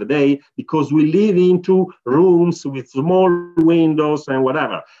during the day because we live into rooms with small windows and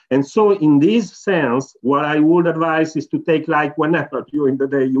whatever. And so in this sense, what I would advise is to take light whenever during the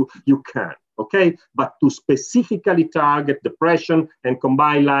day you can, okay? But to specifically target depression and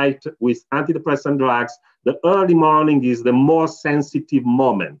combine light with antidepressant drugs, the early morning is the more sensitive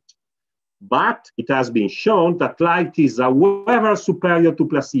moment. But it has been shown that light is, however, superior to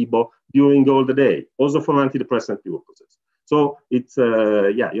placebo during all the day, also for antidepressant purposes. So it's,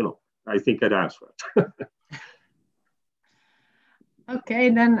 I think I'd answer it.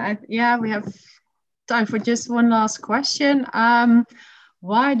 Okay, then, we have time for just one last question.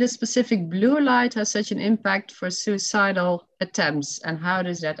 Why does specific blue light has such an impact for suicidal attempts, and how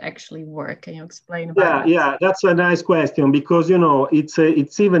does that actually work? Can you explain about that? Yeah, that's a nice question, because, you know, it's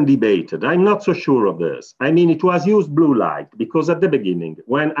even debated. I'm not so sure of this. I mean, it was used blue light because at the beginning,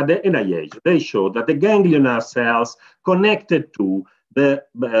 when at the NIH, they showed that the ganglion cells connected to the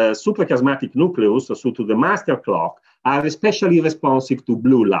suprachiasmatic nucleus, so to the master clock, are especially responsive to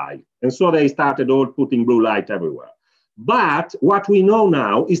blue light. And so they started all putting blue light everywhere. But what we know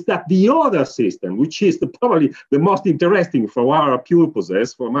now is that the other system, which is probably the most interesting for our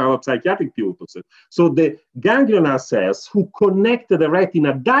purposes, from our psychiatric purposes, so the ganglional cells who connect the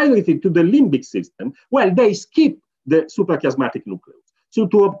retina directly to the limbic system, well, they skip the suprachiasmatic nucleus. So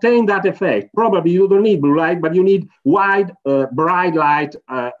to obtain that effect, probably you don't need blue light, but you need wide, bright light,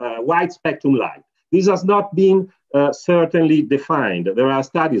 wide spectrum light. This has not been certainly defined. There are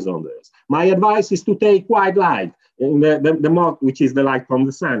studies on this. My advice is to take white light, in the more, which is the light from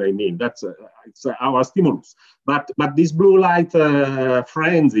the sun. I mean, that's it's our stimulus. But this blue light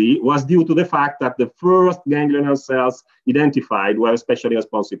frenzy was due to the fact that the first ganglional cells identified were especially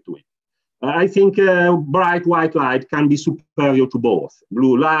responsive to it. I think bright white light can be superior to both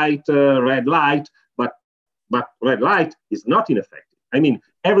blue light, red light, but red light is not ineffective. I mean,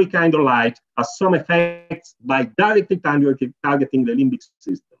 every kind of light has some effects by directly targeting the limbic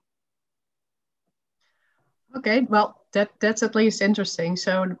system. Okay, well, that's at least interesting.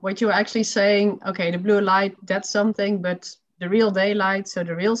 So what you're actually saying, okay, the blue light, that's something, but the real daylight, so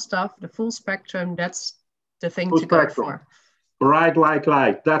the real stuff, the full spectrum, that's the thing full to spectrum. Go for. Bright white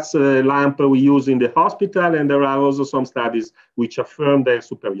light, that's a lamp we use in the hospital, and there are also some studies which affirm their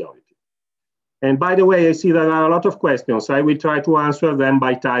superiority. And by the way, I see there are a lot of questions. I will try to answer them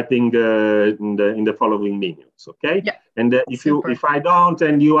by typing in the following minutes, okay? Yeah. And if I don't,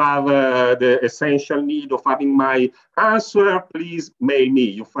 and you have the essential need of having my answer, please mail me.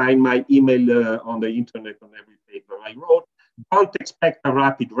 You find my email on the internet on every paper I wrote. Don't expect a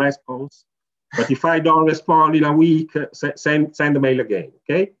rapid response, but if I don't respond in a week, send the mail again,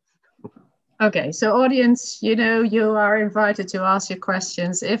 okay? Okay, so audience, you know, you are invited to ask your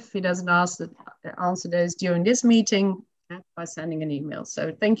questions if he doesn't answer those during this meeting by sending an email.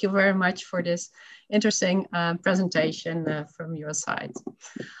 So thank you very much for this interesting presentation from your side.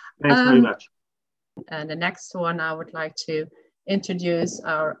 Thanks very much. And the next one, I would like to introduce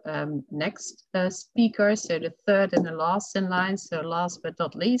our next speaker. So the third and the last in line. So last but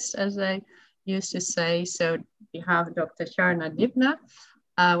not least, as I used to say. So we have Dr. Sharna Dibna.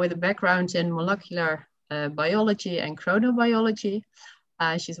 With a background in molecular biology and chronobiology.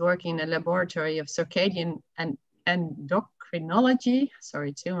 She's working in a laboratory of circadian and endocrinology,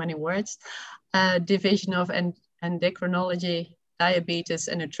 sorry, too many words, division of endocrinology, diabetes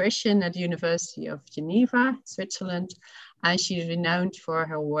and nutrition at the University of Geneva, Switzerland. And she's renowned for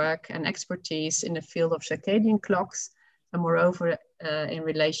her work and expertise in the field of circadian clocks, and moreover, in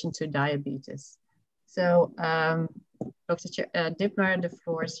relation to diabetes. So, Dr. Dibner, the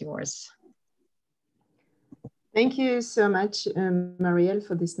floor is yours. Thank you so much, Marielle,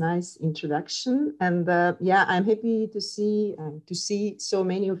 for this nice introduction. And yeah, I'm happy to see so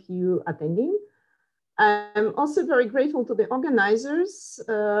many of you attending. I'm also very grateful to the organizers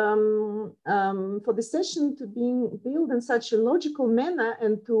for the session to being built in such a logical manner,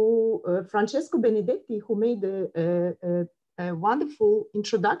 and to Francesco Benedetti, who made a wonderful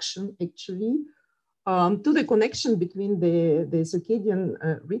introduction, actually, to the connection between the circadian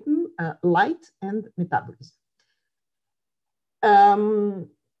rhythm, light, and metabolism.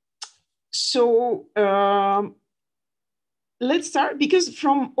 Let's start, because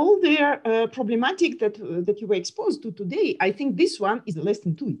from all the problematic that you were exposed to today, I think this one is less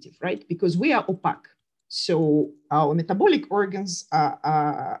intuitive, right? Because we are opaque. So our metabolic organs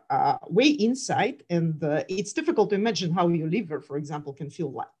are way inside, and it's difficult to imagine how your liver, for example, can feel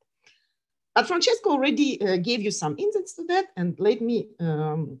light. But Francesco already gave you some insights to that, and let me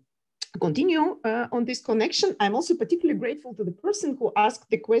continue on this connection. I'm also particularly grateful to the person who asked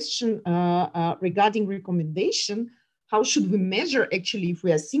the question regarding recommendation. How should we measure actually if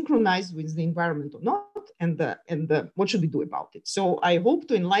we are synchronized with the environment or not, and what should we do about it? So I hope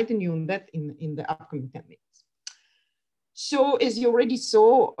to enlighten you on that in the upcoming 10 minutes. So as you already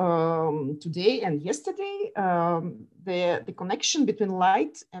saw today and yesterday, the connection between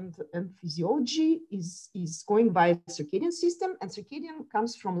light and physiology is going by circadian system, and circadian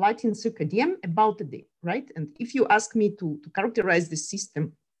comes from Latin circadium, about a day, right? And if you ask me to characterize the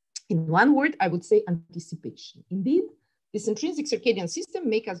system in one word, I would say anticipation. Indeed, this intrinsic circadian system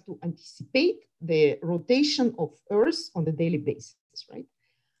makes us to anticipate the rotation of Earth on the daily basis, right?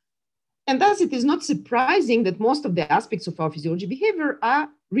 And thus, it is not surprising that most of the aspects of our physiology behavior are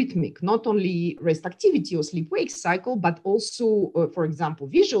rhythmic, not only rest activity or sleep-wake cycle, but also, for example,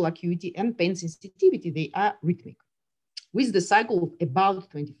 visual acuity and pain sensitivity, they are rhythmic, with the cycle of about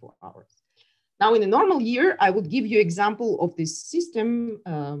 24 hours. Now, in a normal year, I would give you example of this system,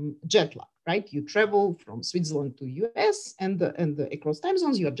 jet lag, right? You travel from Switzerland to US and across time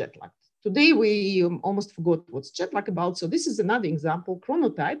zones, you are jet lagged. Today, we almost forgot what's jet lag about. So this is another example,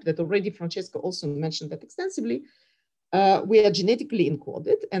 chronotype, that already Francesca also mentioned that extensively. We are genetically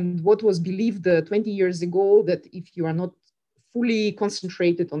encoded. And what was believed 20 years ago, that if you are not fully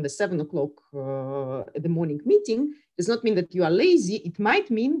concentrated on the 7 o'clock at the morning meeting, does not mean that you are lazy. It might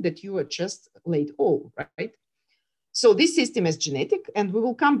mean that you are just late all, right? So this system is genetic, and we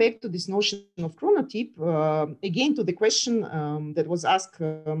will come back to this notion of chronotype, again, to the question that was asked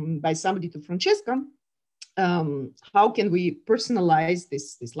by somebody to Francesca, how can we personalize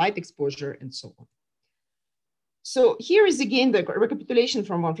this light exposure and so on. So here is again the recapitulation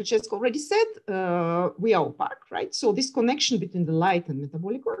from what Francesca already said. We are opaque, right? So this connection between the light and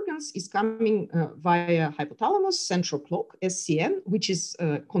metabolic organs is coming via hypothalamus central clock, SCN, which is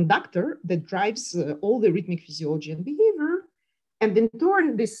a conductor that drives all the rhythmic physiology and behavior. And in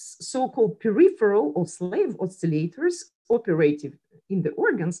turn, this so-called peripheral or slave oscillators operative in the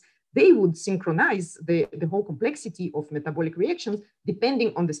organs, they would synchronize the whole complexity of metabolic reactions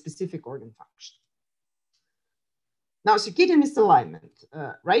depending on the specific organ function. Now, circadian misalignment,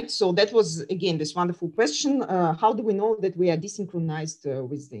 right? So that was, again, this wonderful question. How do we know that we are desynchronized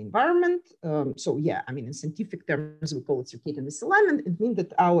with the environment? So yeah, I mean, in scientific terms, we call it circadian misalignment. It means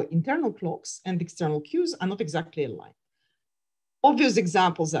that our internal clocks and external cues are not exactly aligned. Obvious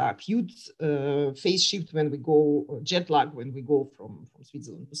examples are acute phase shift when we go, jet lag when we go from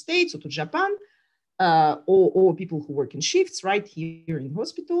Switzerland to States or to Japan, or people who work in shifts right here in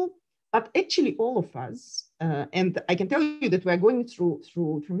hospital. But actually all of us, and I can tell you that we're going through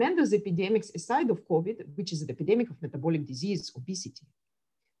tremendous epidemics aside of COVID, which is the epidemic of metabolic disease, obesity.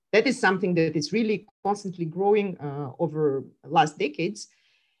 That is something that is really constantly growing over last decades.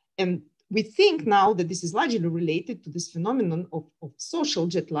 And we think now that this is largely related to this phenomenon of social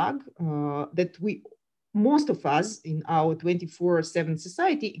jet lag that most of us in our 24/7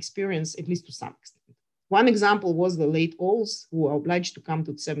 society experience, at least to some extent. One example was the late alls who are obliged to come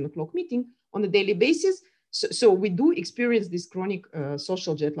to the 7 o'clock meeting on a daily basis. So we do experience this chronic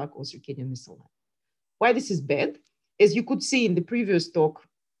social jet lag or circadian misalignment. Why this is bad? As you could see in the previous talk,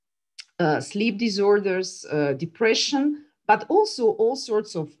 sleep disorders, depression, but also all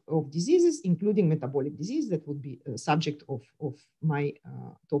sorts of diseases, including metabolic disease that would be a subject of my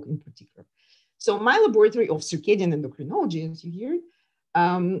talk in particular. So my laboratory of circadian endocrinology, as you hear,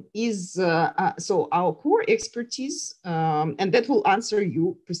 so our core expertise, and that will answer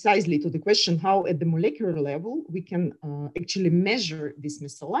you precisely to the question how at the molecular level we can actually measure this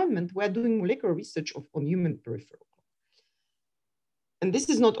misalignment. We're doing molecular research on human peripheral. And this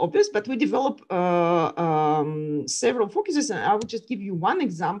is not obvious, but we develop several focuses, and I will just give you one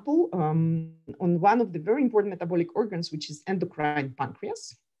example on one of the very important metabolic organs, which is endocrine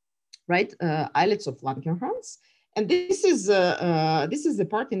pancreas, right? Islets of Langerhans. And this is the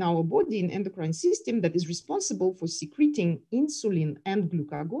part in our body, in endocrine system, that is responsible for secreting insulin and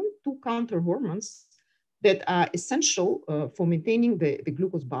glucagon, two counter hormones that are essential for maintaining the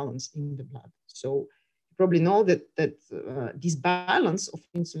glucose balance in the blood. So you probably know that this balance of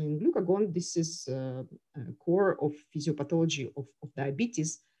insulin and glucagon, this is a core of physiopathology of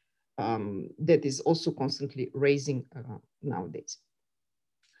diabetes that is also constantly raising nowadays.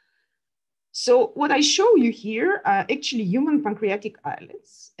 So what I show you here are actually human pancreatic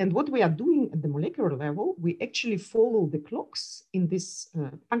islets. And what we are doing at the molecular level, we actually follow the clocks in these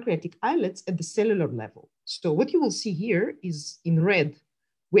pancreatic islets at the cellular level. So what you will see here is in red,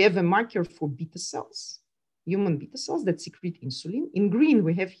 we have a marker for beta cells, human beta cells that secrete insulin. In green,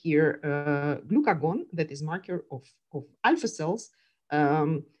 we have here glucagon, that is marker of alpha cells.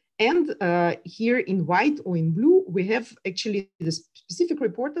 And here in white or in blue, we have actually the specific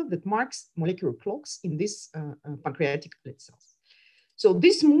reporter that marks molecular clocks in these pancreatic islet cells. So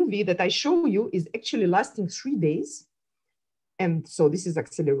this movie that I show you is actually lasting 3 days. And so this is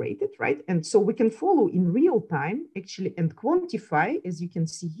accelerated, right? And so we can follow in real time actually and quantify, as you can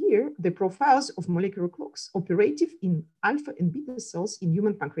see here, the profiles of molecular clocks operative in alpha and beta cells in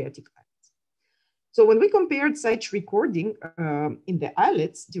human pancreatic islets. So when we compared such recording in the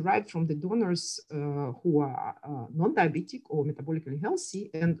islets derived from the donors who are non-diabetic or metabolically healthy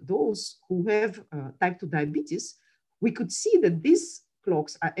and those who have type 2 diabetes, we could see that these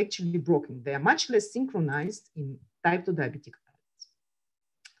clocks are actually broken. They are much less synchronized in type 2 diabetic islets.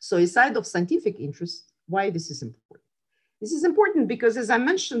 So aside of scientific interest, why this is important? This is important because, as I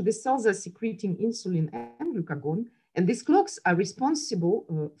mentioned, the cells are secreting insulin and glucagon, and these clocks are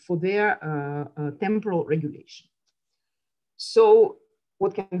responsible for their temporal regulation. So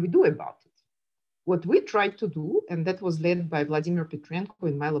what can we do about it? what we tried to do, and that was led by Vladimir Petrenko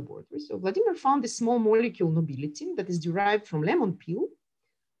in my laboratory. So Vladimir found a small molecule nobiletin that is derived from lemon peel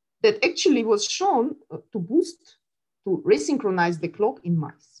that actually was shown to resynchronize the clock in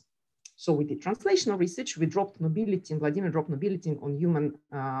mice. So we did translational research. We dropped nobiletin, Vladimir dropped nobiletin on human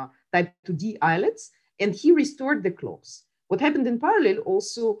type 2D islets, and he restored the clocks. What happened in parallel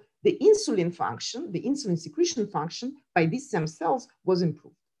also, the insulin function, the insulin secretion function by these stem cells was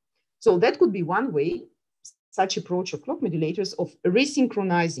improved. So that could be one way, such approach of clock modulators, of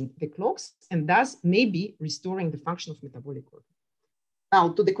resynchronizing the clocks and thus maybe restoring the function of metabolic organ. Now,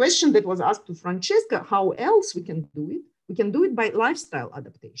 to the question that was asked to Francesca, how else we can do it? We can do it by lifestyle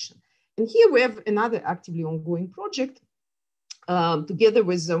adaptation. And here we have another actively ongoing project together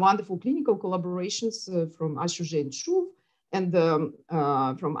with wonderful clinical collaborations from Ashuja and Shuv and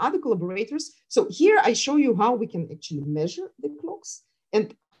from other collaborators. So here I show you how we can actually measure the clocks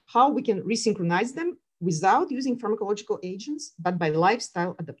and how we can resynchronize them without using pharmacological agents, but by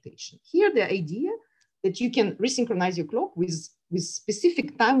lifestyle adaptation. Here, the idea that you can resynchronize your clock with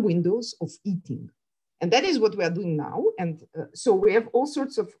specific time windows of eating. And that is what we are doing now. And so we have all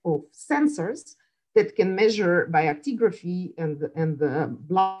sorts of sensors that can measure by actigraphy and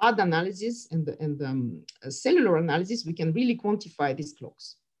blood analysis and cellular analysis. We can really quantify these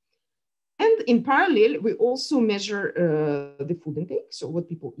clocks. And in parallel, we also measure the food intake, so what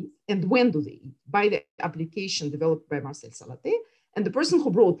people eat and when do they eat, by the application developed by Marcel Salaté. And the person who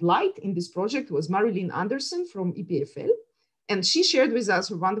brought light in this project was Marilyn Anderson from EPFL. And she shared with us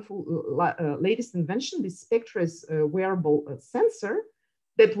her wonderful latest invention, this Spectra's wearable sensor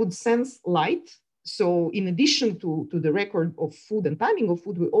that would sense light. So in addition to the record of food and timing of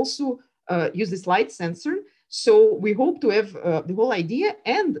food, we also use this light sensor. So we hope to have the whole idea,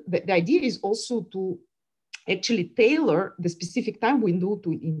 and the idea is also to actually tailor the specific time window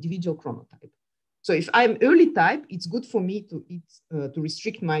to individual chronotype. So if I'm early type, it's good for me to eat, to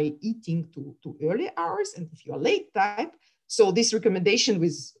restrict my eating to early hours. And if you are late type, so this recommendation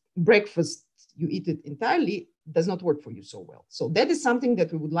with breakfast, you eat it entirely, does not work for you so well. So that is something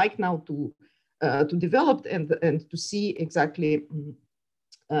that we would like now to develop and to see exactly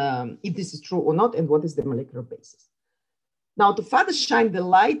if this is true or not, and what is the molecular basis. Now, to further shine the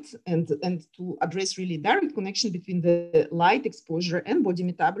light and to address really direct connection between the light exposure and body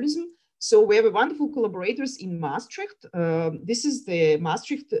metabolism, so we have wonderful collaborators in Maastricht. This is the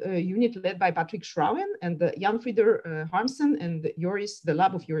Maastricht unit led by Patrick Schrauen and Jan Frieder Harmsen and the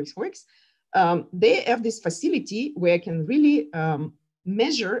lab of Joris Hoeks. They have this facility where I can really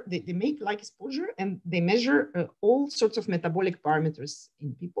measure, they make light exposure and they measure all sorts of metabolic parameters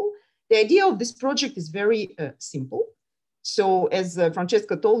in people. The idea of this project is very simple. So as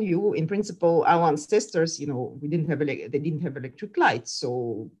Francesca told you, in principle, our ancestors, they didn't have electric light.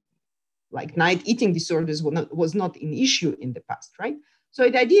 So like night eating disorders was not an issue in the past, right? So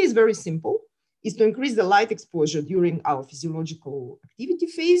the idea is very simple, is to increase the light exposure during our physiological activity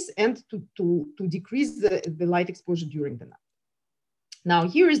phase and to decrease the light exposure during the night. Now,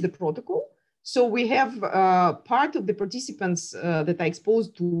 here is the protocol. So we have part of the participants that are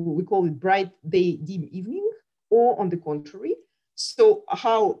exposed to, we call it bright day, dim evening, or on the contrary. So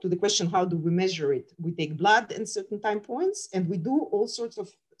to the question, how do we measure it? We take blood at certain time points and we do all sorts of,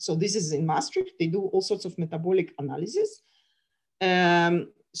 so this is in Maastricht, they do all sorts of metabolic analysis.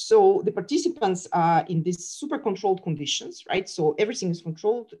 So the participants are in these super controlled conditions, right? So everything is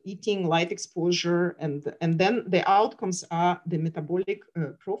controlled, eating, light exposure, and then the outcomes are the metabolic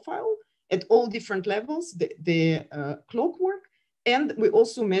profile at all different levels, the clockwork, and we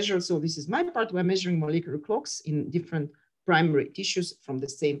also measure, so this is my part, we're measuring molecular clocks in different primary tissues from the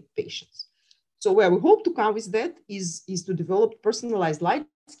same patients. So where we hope to come with that is to develop personalized light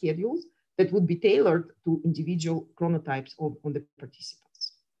schedules that would be tailored to individual chronotypes on the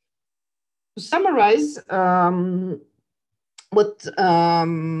participants. To summarize, what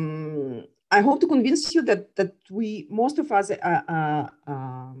I hope to convince you that most of us are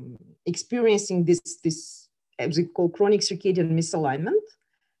experiencing this, as we call, chronic circadian misalignment,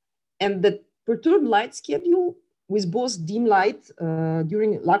 and that perturbed light schedule with both dim light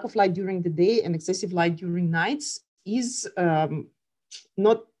lack of light during the day and excessive light during nights is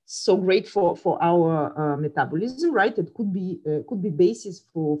not so great for our metabolism, right? It could be basis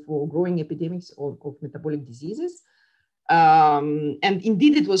for growing epidemics of metabolic diseases. And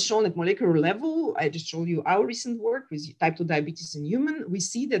indeed, it was shown at molecular level. I just showed you our recent work with type 2 diabetes in human. We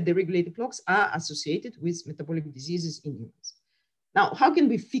see that the regulated clocks are associated with metabolic diseases in humans. Now, how can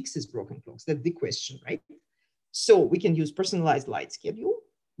we fix these broken clocks? That's the question, right? So we can use personalized light schedule.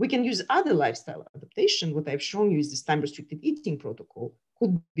 We can use other lifestyle adaptation. What I've shown you is this time-restricted eating protocol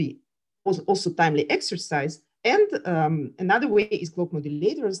could be also timely exercise. And another way is clock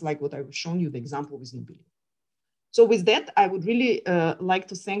modulators, like what I've shown you, the example with Nubili. So with that, I would really like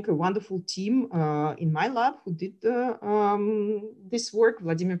to thank a wonderful team in my lab who did this work,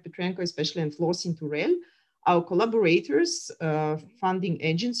 Vladimir Petrenko, especially, and Florcin Turel, our collaborators, funding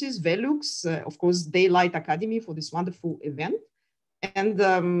agencies, Velux, of course, Daylight Academy for this wonderful event.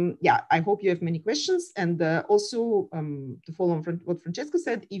 And yeah, I hope you have many questions. And also to follow on what Francesca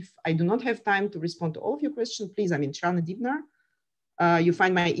said, if I do not have time to respond to all of your questions, please, I'm in Shana Dibnar. You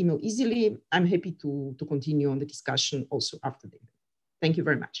find my email easily. I'm happy to continue on the discussion also after the event. Thank you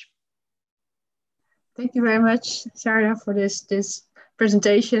very much. Thank you very much, Sarah, for this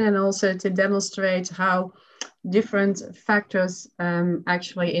presentation, and also to demonstrate how different factors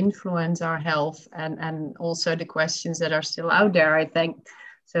actually influence our health, and also the questions that are still out there, I think,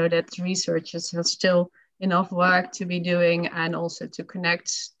 so that researchers have still enough work to be doing, and also to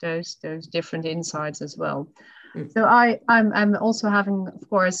connect those different insights as well. So I'm also having, of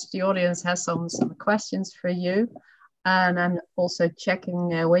course, the audience has some questions for you, and I'm also checking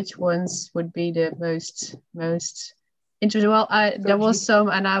which ones would be the most interesting. Well, there was some,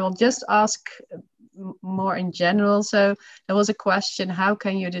 and I will just ask more in general. So there was a question: how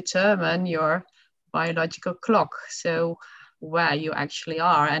can you determine your biological clock? So where you actually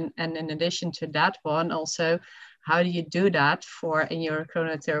are, and in addition to that one, also, how do you do that in your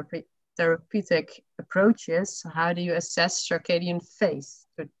chronotherapeutic approaches? How do you assess circadian phase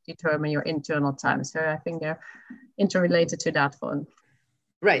to determine your internal time? So I think they're interrelated to that one.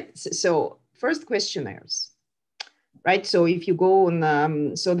 Right. So first, questionnaires. Right. So if you go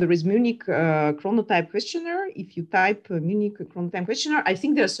on, so there is Munich chronotype questionnaire. If you type Munich chronotype questionnaire, I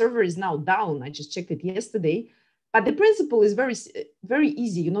think their server is now down. I just checked it yesterday. But the principle is very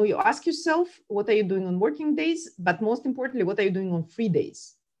easy. You know, you ask yourself, what are you doing on working days? But most importantly, what are you doing on free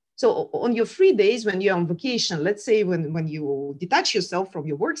days? So on your free days, when you're on vacation, let's say when you detach yourself from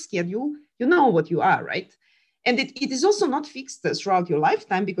your work schedule, you know what you are, right? And it is also not fixed throughout your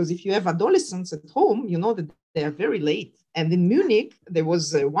lifetime, because if you have adolescents at home, you know that they are very late. And in Munich, there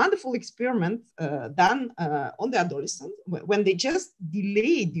was a wonderful experiment done on the adolescents when they just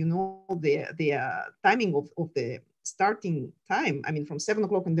delayed, you know, the timing of the starting time. I mean, from 7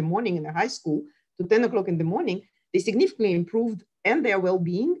 o'clock in the morning in the high school to 10 o'clock in the morning, they significantly improved and their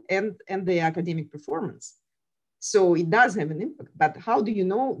well-being and their academic performance. So it does have an impact. But how do you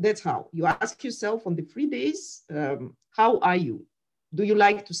know? That's how you ask yourself on the free days, how are you? Do you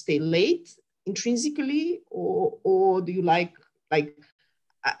like to stay late intrinsically, or do you like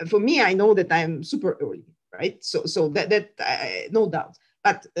for me, I know that I'm super early, right? So that no doubt.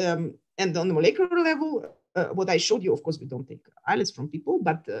 But and on the molecular level, what I showed you, of course, we don't take islets from people,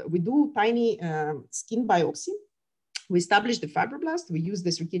 but we do tiny skin biopsy. We establish the fibroblast. We use the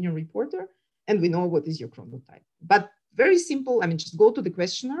circadian reporter, and we know what is your chronotype. But very simple. I mean, just go to the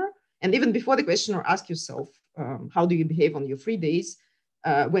questionnaire, and even before the questionnaire, ask yourself, how do you behave on your free days?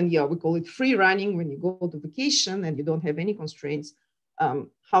 When we call it free running, when you go to vacation and you don't have any constraints,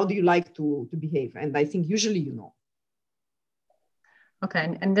 how do you like to behave? And I think usually you know.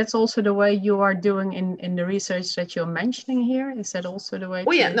 Okay, and that's also the way you are doing in the research that you're mentioning here? Is that also the way?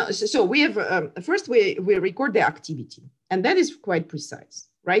 Oh, yeah, no, so we have, first we record the activity, and that is quite precise,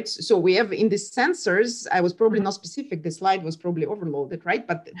 right? So we have in the sensors, I was probably not specific, the slide was probably overloaded, right?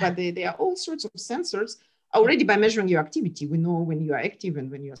 But there are all sorts of sensors already. By measuring your activity, we know when you are active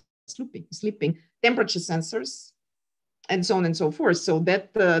and when you are sleeping, temperature sensors, and so on and so forth. So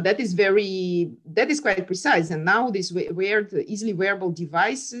that is quite precise. And now these easily wearable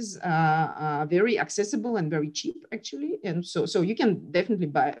devices are very accessible and very cheap, actually. And so you can definitely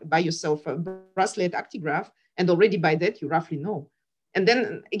buy yourself a bracelet actigraph, and already by that you roughly know. And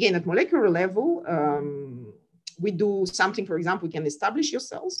then again, at molecular level, we do something. For example, we can establish your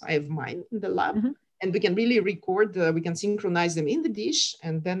cells. I have mine in the lab. Mm-hmm. And we can really record, we can synchronize them in the dish,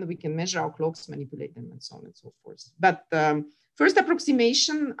 and then we can measure our clocks, manipulate them, and so on and so forth. But first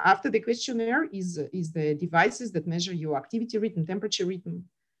approximation after the questionnaire is the devices that measure your activity rhythm, temperature rhythm.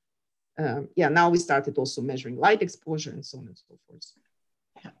 Yeah, now we started also measuring light exposure and so on and so forth.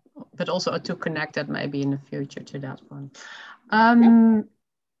 Yeah, but also to connect that maybe in the future to that one. And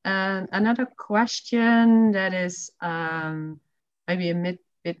another question that is maybe a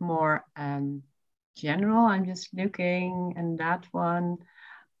bit more general. I'm just looking in that one.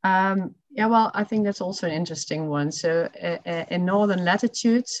 Yeah, well, I think that's also an interesting one. So in northern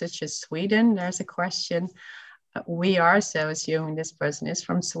latitudes, such as Sweden, there's a question. We are, so assuming this person is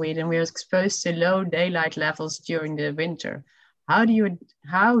from Sweden, we are exposed to low daylight levels during the winter. How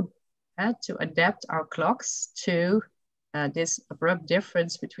to adapt our clocks to this abrupt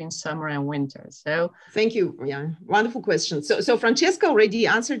difference between summer and winter? So thank you. Yeah, wonderful question. So Francesca already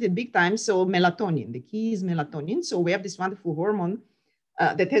answered it big time. So melatonin, the key is melatonin. So we have this wonderful hormone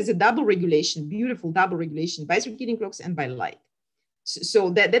that has a double regulation, beautiful double regulation by circadian clocks and by light. So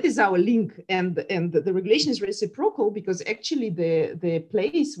that is our link, and the regulation is reciprocal, because actually the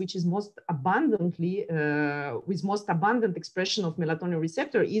place which is most abundantly with most abundant expression of melatonin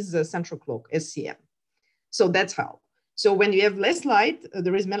receptor is the central clock, SCM. So that's how. So when you have less light,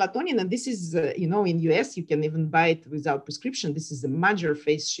 there is melatonin, and this is in US you can even buy it without prescription. This is a major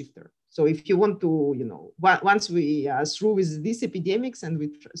phase shifter. So if you want to, once we are through with these epidemics and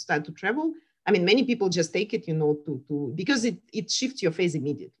we start to travel, I mean, many people just take it, because it shifts your phase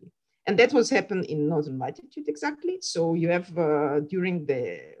immediately. And that was happened in northern latitude exactly. So you have, during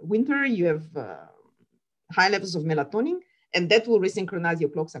the winter, you have high levels of melatonin, and that will resynchronize your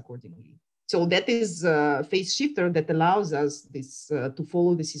clocks accordingly. So that is a phase shifter that allows us this to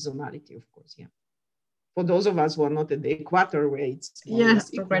follow the seasonality, of course, yeah. For those of us who are not at the equator, where it's where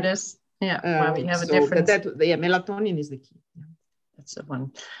we have a different... melatonin is the key. Yeah. That's the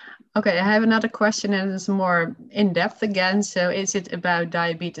one. Okay, I have another question, and it's more in-depth again. So is it about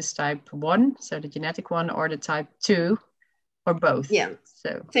diabetes type 1, so the genetic one, or the type 2, or both? Yeah,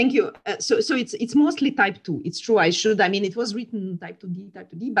 so thank you. So it's mostly type 2. It's true, it was written type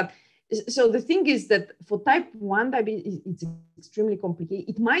 2D, but so the thing is that for type 1 diabetes, it's extremely complicated.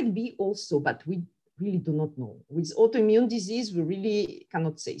 It might be also, but we really do not know. With autoimmune disease, we really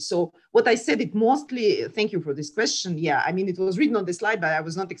cannot say. So what I said, it mostly, thank you for this question. Yeah, I mean, it was written on the slide, but I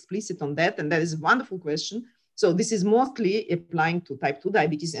was not explicit on that. And that is a wonderful question. So this is mostly applying to type 2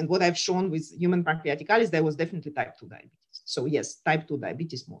 diabetes. And what I've shown with human pancreatitis, that was definitely type 2 diabetes. So yes, type 2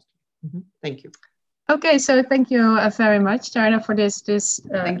 diabetes mostly. Thank you. Okay, so thank you very much, Diana, for this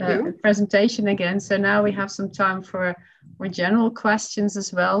presentation again. So now we have some time for more general questions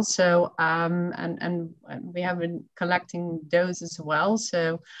as well. So and we have been collecting those as well.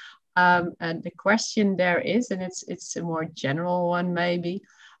 So and the question there is, and it's a more general one maybe.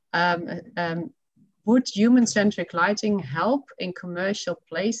 Would human-centric lighting help in commercial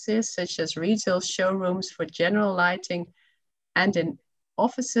places such as retail showrooms for general lighting, and in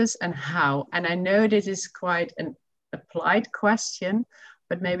offices, and how? And I know this is quite an applied question,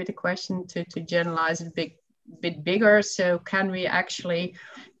 but maybe the question to generalize it a bit bigger. So can we actually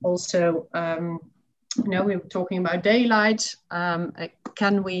also, we were talking about daylight,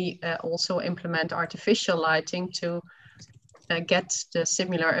 can we also implement artificial lighting to get the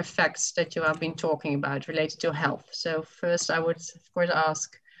similar effects that you have been talking about related to health? So first I would of course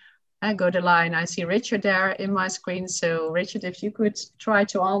ask, I go the line, I see Richard there in my screen. So Richard, if you could try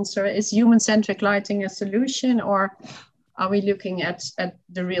to answer, is human-centric lighting a solution, or are we looking at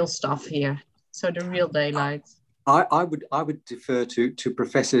the real stuff here? So the real daylight. I would defer to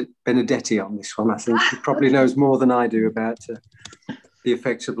Professor Benedetti on this one. I think he probably knows more than I do about the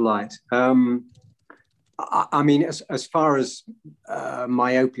effects of light. I mean, as far as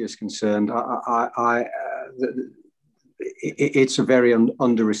myopia is concerned, it's a very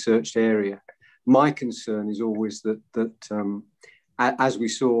under-researched area. My concern is always that as we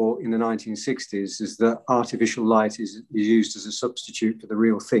saw in the 1960s, is that artificial light is used as a substitute for the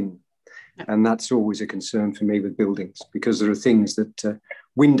real thing. And that's always a concern for me with buildings, because there are things that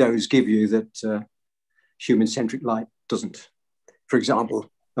windows give you that human-centric light doesn't. For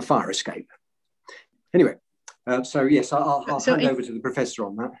example, a fire escape. Anyway, so yes, I'll hand over to the professor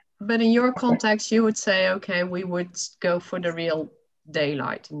on that. But in your context, you would say, okay, we would go for the real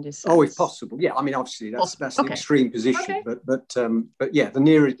daylight in this sense. Oh, if possible, yeah. I mean, obviously that's an extreme position, but yeah, the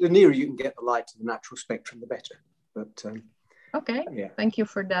nearer you can get the light to the natural spectrum, the better. But okay, yeah. Thank you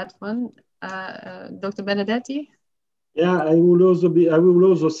for that one, Dr. Benedetti. Yeah, I will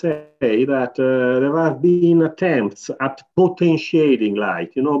also say that there have been attempts at potentiating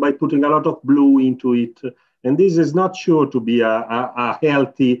light, by putting a lot of blue into it. And this is not sure to be a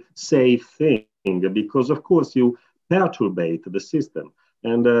healthy, safe thing, because of course you perturbate the system.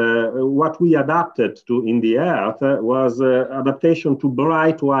 And what we adapted to in the Earth was adaptation to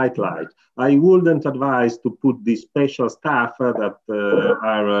bright white light. I wouldn't advise to put this special stuff that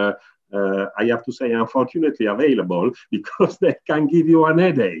are, I have to say, unfortunately available, because they can give you an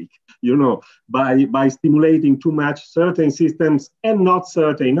headache, by stimulating too much certain systems and not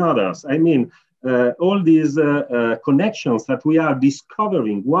certain others. I mean, all these connections that we are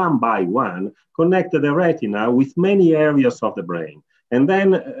discovering one by one connect the retina with many areas of the brain. And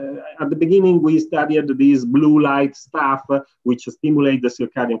then at the beginning, we studied this blue light stuff, which stimulate the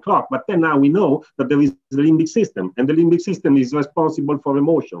circadian clock. But then now we know that there is the limbic system, and the limbic system is responsible for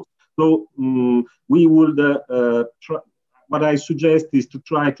emotions. So we would what I suggest is to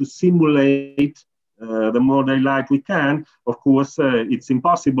try to simulate the more daylight we can. Of course, it's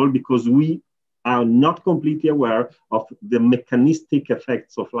impossible because we are not completely aware of the mechanistic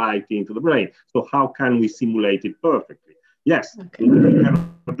effects of light into the brain. So how can we simulate it perfectly? Yes, okay. We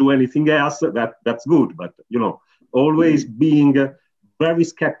cannot do anything else. That's good, but always being very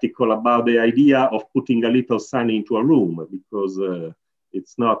skeptical about the idea of putting a little sun into a room, because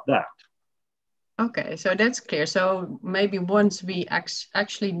it's not that. Okay, so that's clear. So maybe once we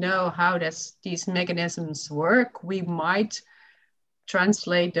actually know how these mechanisms work, we might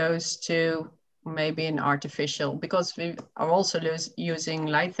translate those to maybe an artificial, because we are also using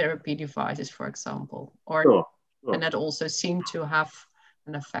light therapy devices, for example, or sure. And that also seemed to have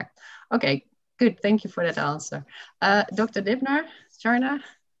an effect. Okay, good. Thank you for that answer. Dr. Dibner, Charna?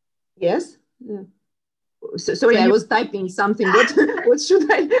 Yes. Sorry, I was typing something. What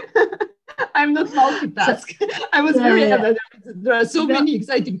should I? I'm not multitask. I was very. There are so many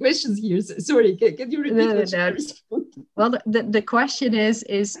exciting questions here. Sorry, can you repeat? Well, the question is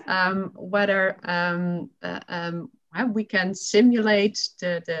whether we can simulate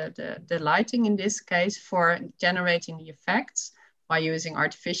the lighting in this case for generating the effects by using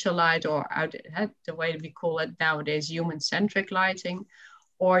artificial light, or the way we call it nowadays, human-centric lighting,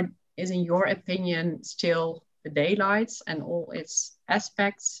 or is, in your opinion, still the daylight and all its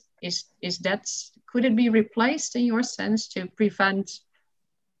aspects? Could it be replaced in your sense to prevent,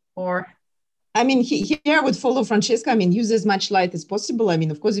 or? I mean, here I would follow Francesca. I mean, use as much light as possible. I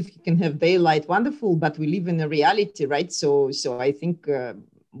mean, of course, if you can have daylight, wonderful, but we live in a reality, right? So I think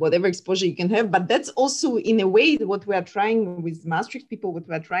whatever exposure you can have, but that's also in a way what we are trying with Maastricht people, what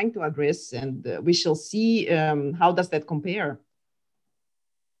we are trying to address, and we shall see how does that compare.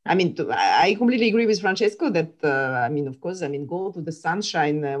 I mean, I completely agree with Francesco that, I mean, of course, I mean, go to the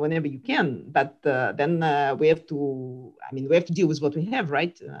sunshine whenever you can, but then we have to, we have to deal with what we have,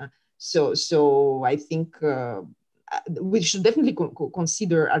 right? So I think we should definitely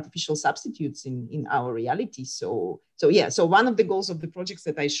consider artificial substitutes in our reality. So one of the goals of the projects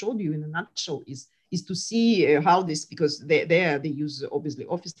that I showed you in a nutshell is to see how this, because they use obviously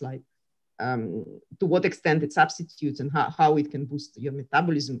office light, to what extent it substitutes and how it can boost your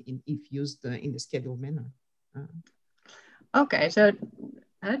metabolism if used in the scheduled manner. Okay, so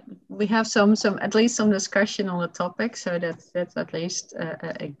we have at least some discussion on the topic, so that's at least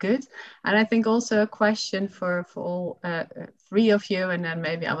good. And I think also a question for all three of you, and then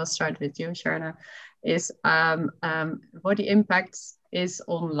maybe I will start with you, Charna, is what the impact is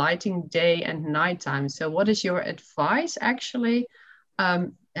on lighting day and nighttime. So what is your advice actually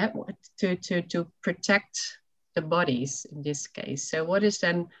to protect the bodies in this case? So what is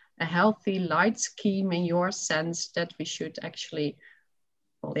then a healthy light scheme in your sense that we should actually?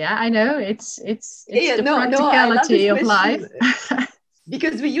 Well, yeah, I know it's the practicality of life.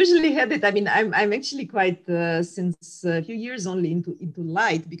 Because we usually had it. I mean, I'm actually quite since a few years only into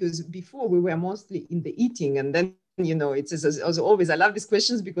light, because before we were mostly in the eating, and then it's as always. I love these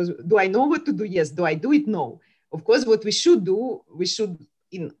questions because do I know what to do? Yes. Do I do it? No. Of course, what we should do,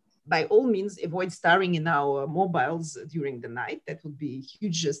 by all means, avoid staring in our mobiles during the night. That would be a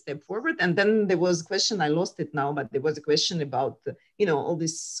huge step forward. And then there was a question, I lost it now, but there was a question about, all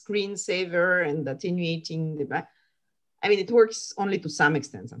this screensaver and attenuating the. I mean, it works only to some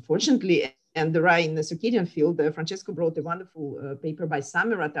extent, unfortunately. And in the circadian field, Francesco wrote a wonderful paper by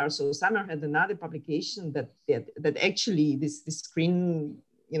Samer Attar. So Samer had another publication that actually this screen,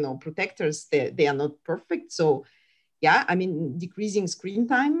 protectors, they are not perfect. So yeah, I mean, decreasing screen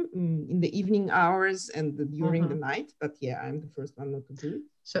time in the evening hours and during the night. But yeah, I'm the first one not to do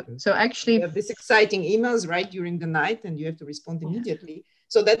it. So actually, you have this exciting emails right during the night, and you have to respond immediately.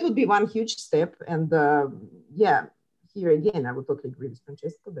 So that would be one huge step. And here again, I would totally agree with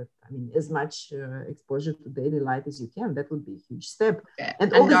Francesco that, I mean, as much exposure to daily light as you can, that would be a huge step. Okay.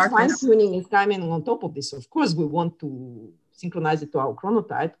 And all this fine tuning is coming on top of this. Of course, we want to synchronize it to our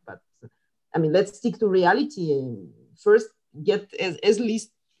chronotype, but I mean, let's stick to reality and first get as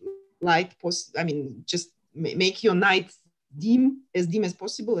least light possible. I mean, just make your night dim as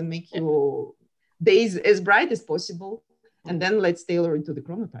possible and make your days as bright as possible. And then let's tailor it to the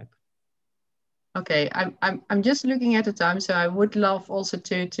chronotype. Okay, I'm just looking at the time, so I would love also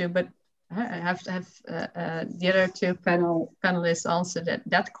to but I have to have the other two panelists answer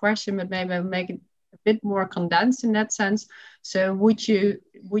that question, but maybe I'll make it a bit more condensed in that sense. So would you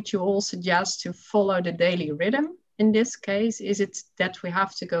all suggest to follow the daily rhythm in this case? Is it that we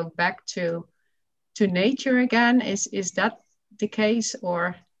have to go back to nature again? Is that the case,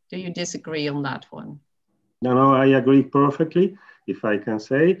 or do you disagree on that one? No, I agree perfectly, if I can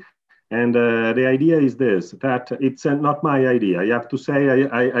say. And the idea is this, that it's not my idea. I have to say,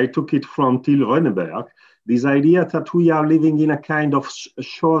 I took it from Till Rönnberg, this idea that we are living in a kind of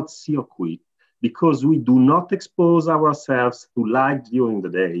short circuit because we do not expose ourselves to light during the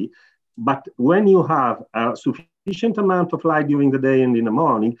day. But when you have a sufficient amount of light during the day and in the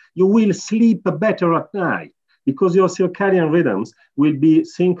morning, you will sleep better at night because your circadian rhythms will be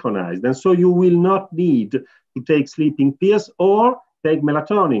synchronized. And so you will not need to take sleeping pills or take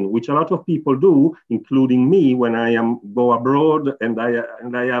melatonin, which a lot of people do, including me, when I go abroad and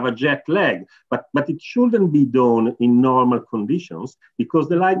I have a jet lag. But it shouldn't be done in normal conditions because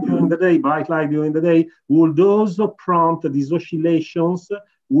the light during the day, bright light during the day, would also prompt these oscillations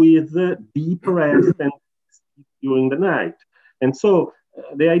with deep rest and during the night. And so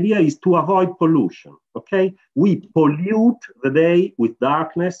the idea is to avoid pollution, okay? We pollute the day with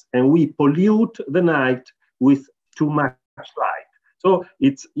darkness and we pollute the night with too much light. So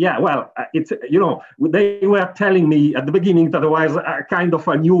it's, yeah, well, it's, you know, they were telling me at the beginning that I was a kind of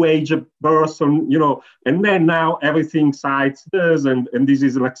a new age person, you know, and then now everything cites this and this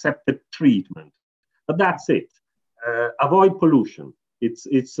is an accepted treatment. But that's it. Avoid pollution.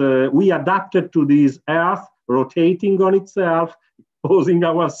 We adapted to this earth rotating on itself, exposing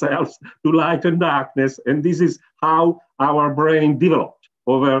ourselves to light and darkness. And this is how our brain developed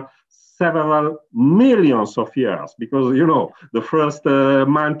over several millions of years, because, you know, the first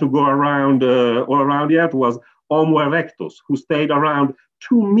man to go around all around the earth was Homo erectus, who stayed around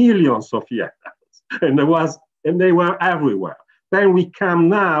 2 million of years. And they were everywhere. Then we come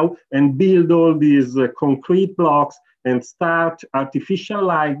now and build all these concrete blocks and start artificial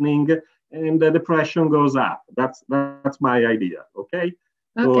lighting, and the depression goes up. That's my idea. Okay.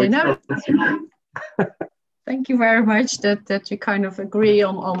 Okay. So Now, thank you very much that you kind of agree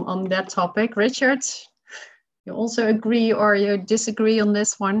on that topic, Richard. You also agree or you disagree on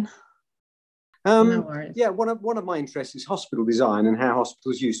this one? Yeah, one of my interests is hospital design and how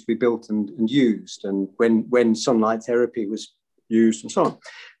hospitals used to be built and used, and when sunlight therapy was used and so on.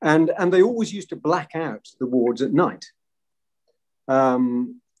 And they always used to black out the wards at night.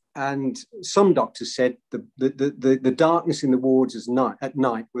 And some doctors said the darkness in the wards at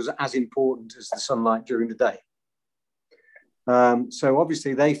night was as important as the sunlight during the day. So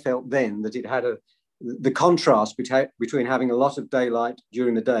obviously they felt then that it had the contrast between having a lot of daylight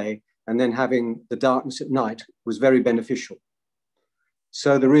during the day and then having the darkness at night was very beneficial.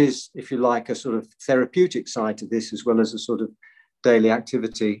 So there is, if you like, a sort of therapeutic side to this as well as a sort of daily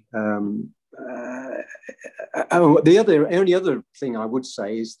activity. The only other thing I would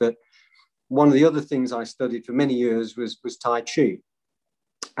say is that one of the other things I studied for many years was Tai Chi.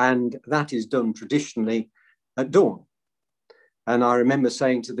 And that is done traditionally at dawn. And I remember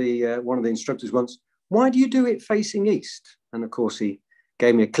saying to one of the instructors once, "Why do you do it facing east?" And of course, he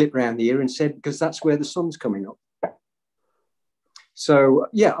gave me a clip round the ear and said, "Because that's where the sun's coming up." So,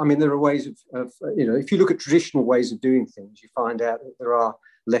 yeah, I mean, there are ways of you know, if you look at traditional ways of doing things, you find out that there are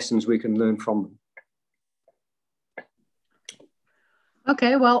lessons we can learn from them.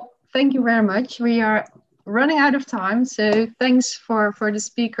 Okay, well, thank you very much. We are running out of time, so thanks for the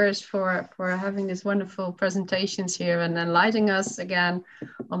speakers for having these wonderful presentations here and enlightening us again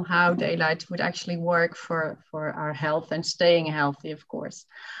on how daylight would actually work for our health and staying healthy, of course.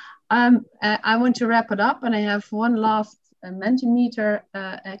 I want to wrap it up, and I have one last Mentimeter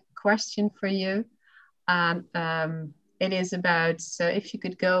question for you, and it is about, so if you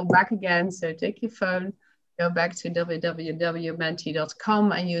could go back again, so take your phone, go back to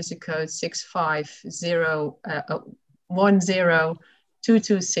www.menti.com and use the code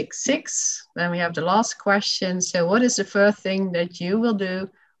 650102266. Then we have the last question. So what is the first thing that you will do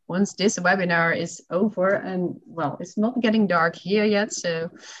once this webinar is over? And well, it's not getting dark here yet,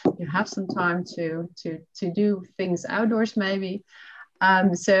 so you have some time to do things outdoors maybe.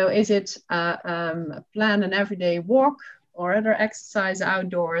 So is it plan an everyday walk or other exercise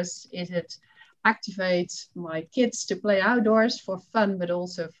outdoors? Is it activate my kids to play outdoors for fun, but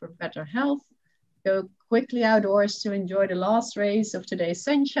also for better health? Go quickly outdoors to enjoy the last rays of today's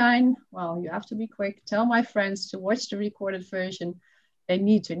sunshine? Well, you have to be quick. Tell my friends to watch the recorded version. They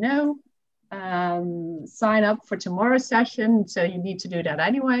need to know. Sign up for tomorrow's session, so you need to do that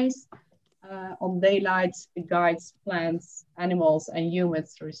anyways. On daylight, it guides plants, animals, and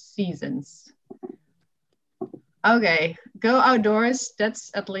humans through seasons. Okay, go outdoors. That's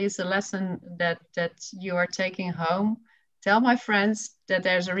at least a lesson that you are taking home. Tell my friends that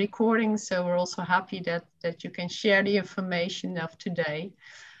there's a recording, so we're also happy that you can share the information of today.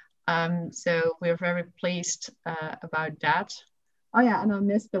 So we're very pleased about that. Oh yeah, and I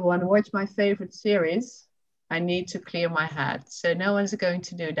missed the one, watch my favorite series. I need to clear my head. So no one's going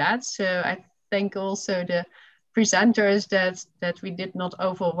to do that. So I thank also the presenters that we did not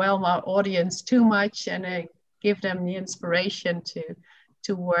overwhelm our audience too much, and give them the inspiration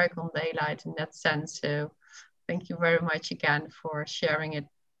to work on daylight in that sense. So thank you very much again for sharing it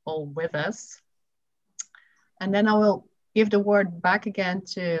all with us. And then I will give the word back again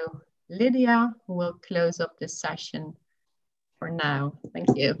to Lydia, who will close up this session for now.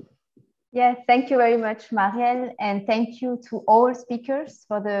 Thank you. Yeah, thank you very much, Marielle, and thank you to all speakers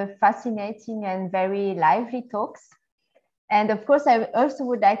for the fascinating and very lively talks. And of course, I also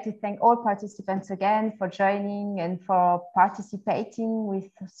would like to thank all participants again for joining and for participating with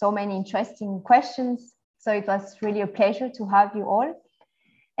so many interesting questions. So it was really a pleasure to have you all.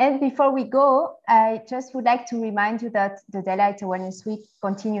 And before we go, I just would like to remind you that the Daylight Awareness Week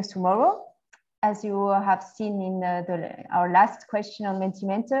continues tomorrow. As you have seen in our last question on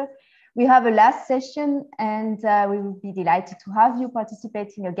Mentimeter, we have a last session, and we will be delighted to have you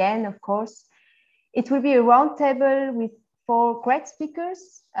participating again, of course. It will be a roundtable with 4 great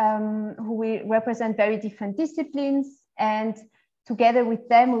speakers who will represent very different disciplines. And together with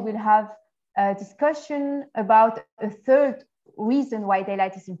them, we will have a discussion about a third reason why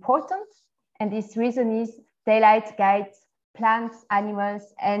daylight is important. And this reason is daylight guides plants, animals,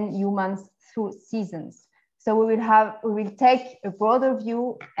 and humans through seasons. So we will take a broader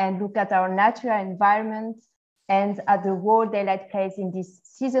view and look at our natural environment and at the role daylight plays in these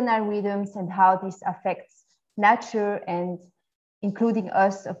seasonal rhythms and how this affects nature and including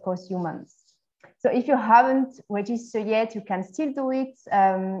us, of course, humans. So if you haven't registered yet, you can still do it.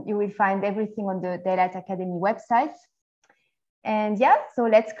 You will find everything on the Daylight Academy website. And yeah, so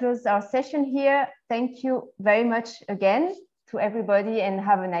let's close our session here. Thank you very much again to everybody, and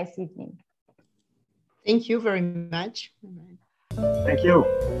have a nice evening. Thank you very much. Thank you.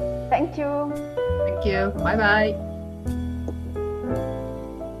 Thank you. Thank you. Bye-bye.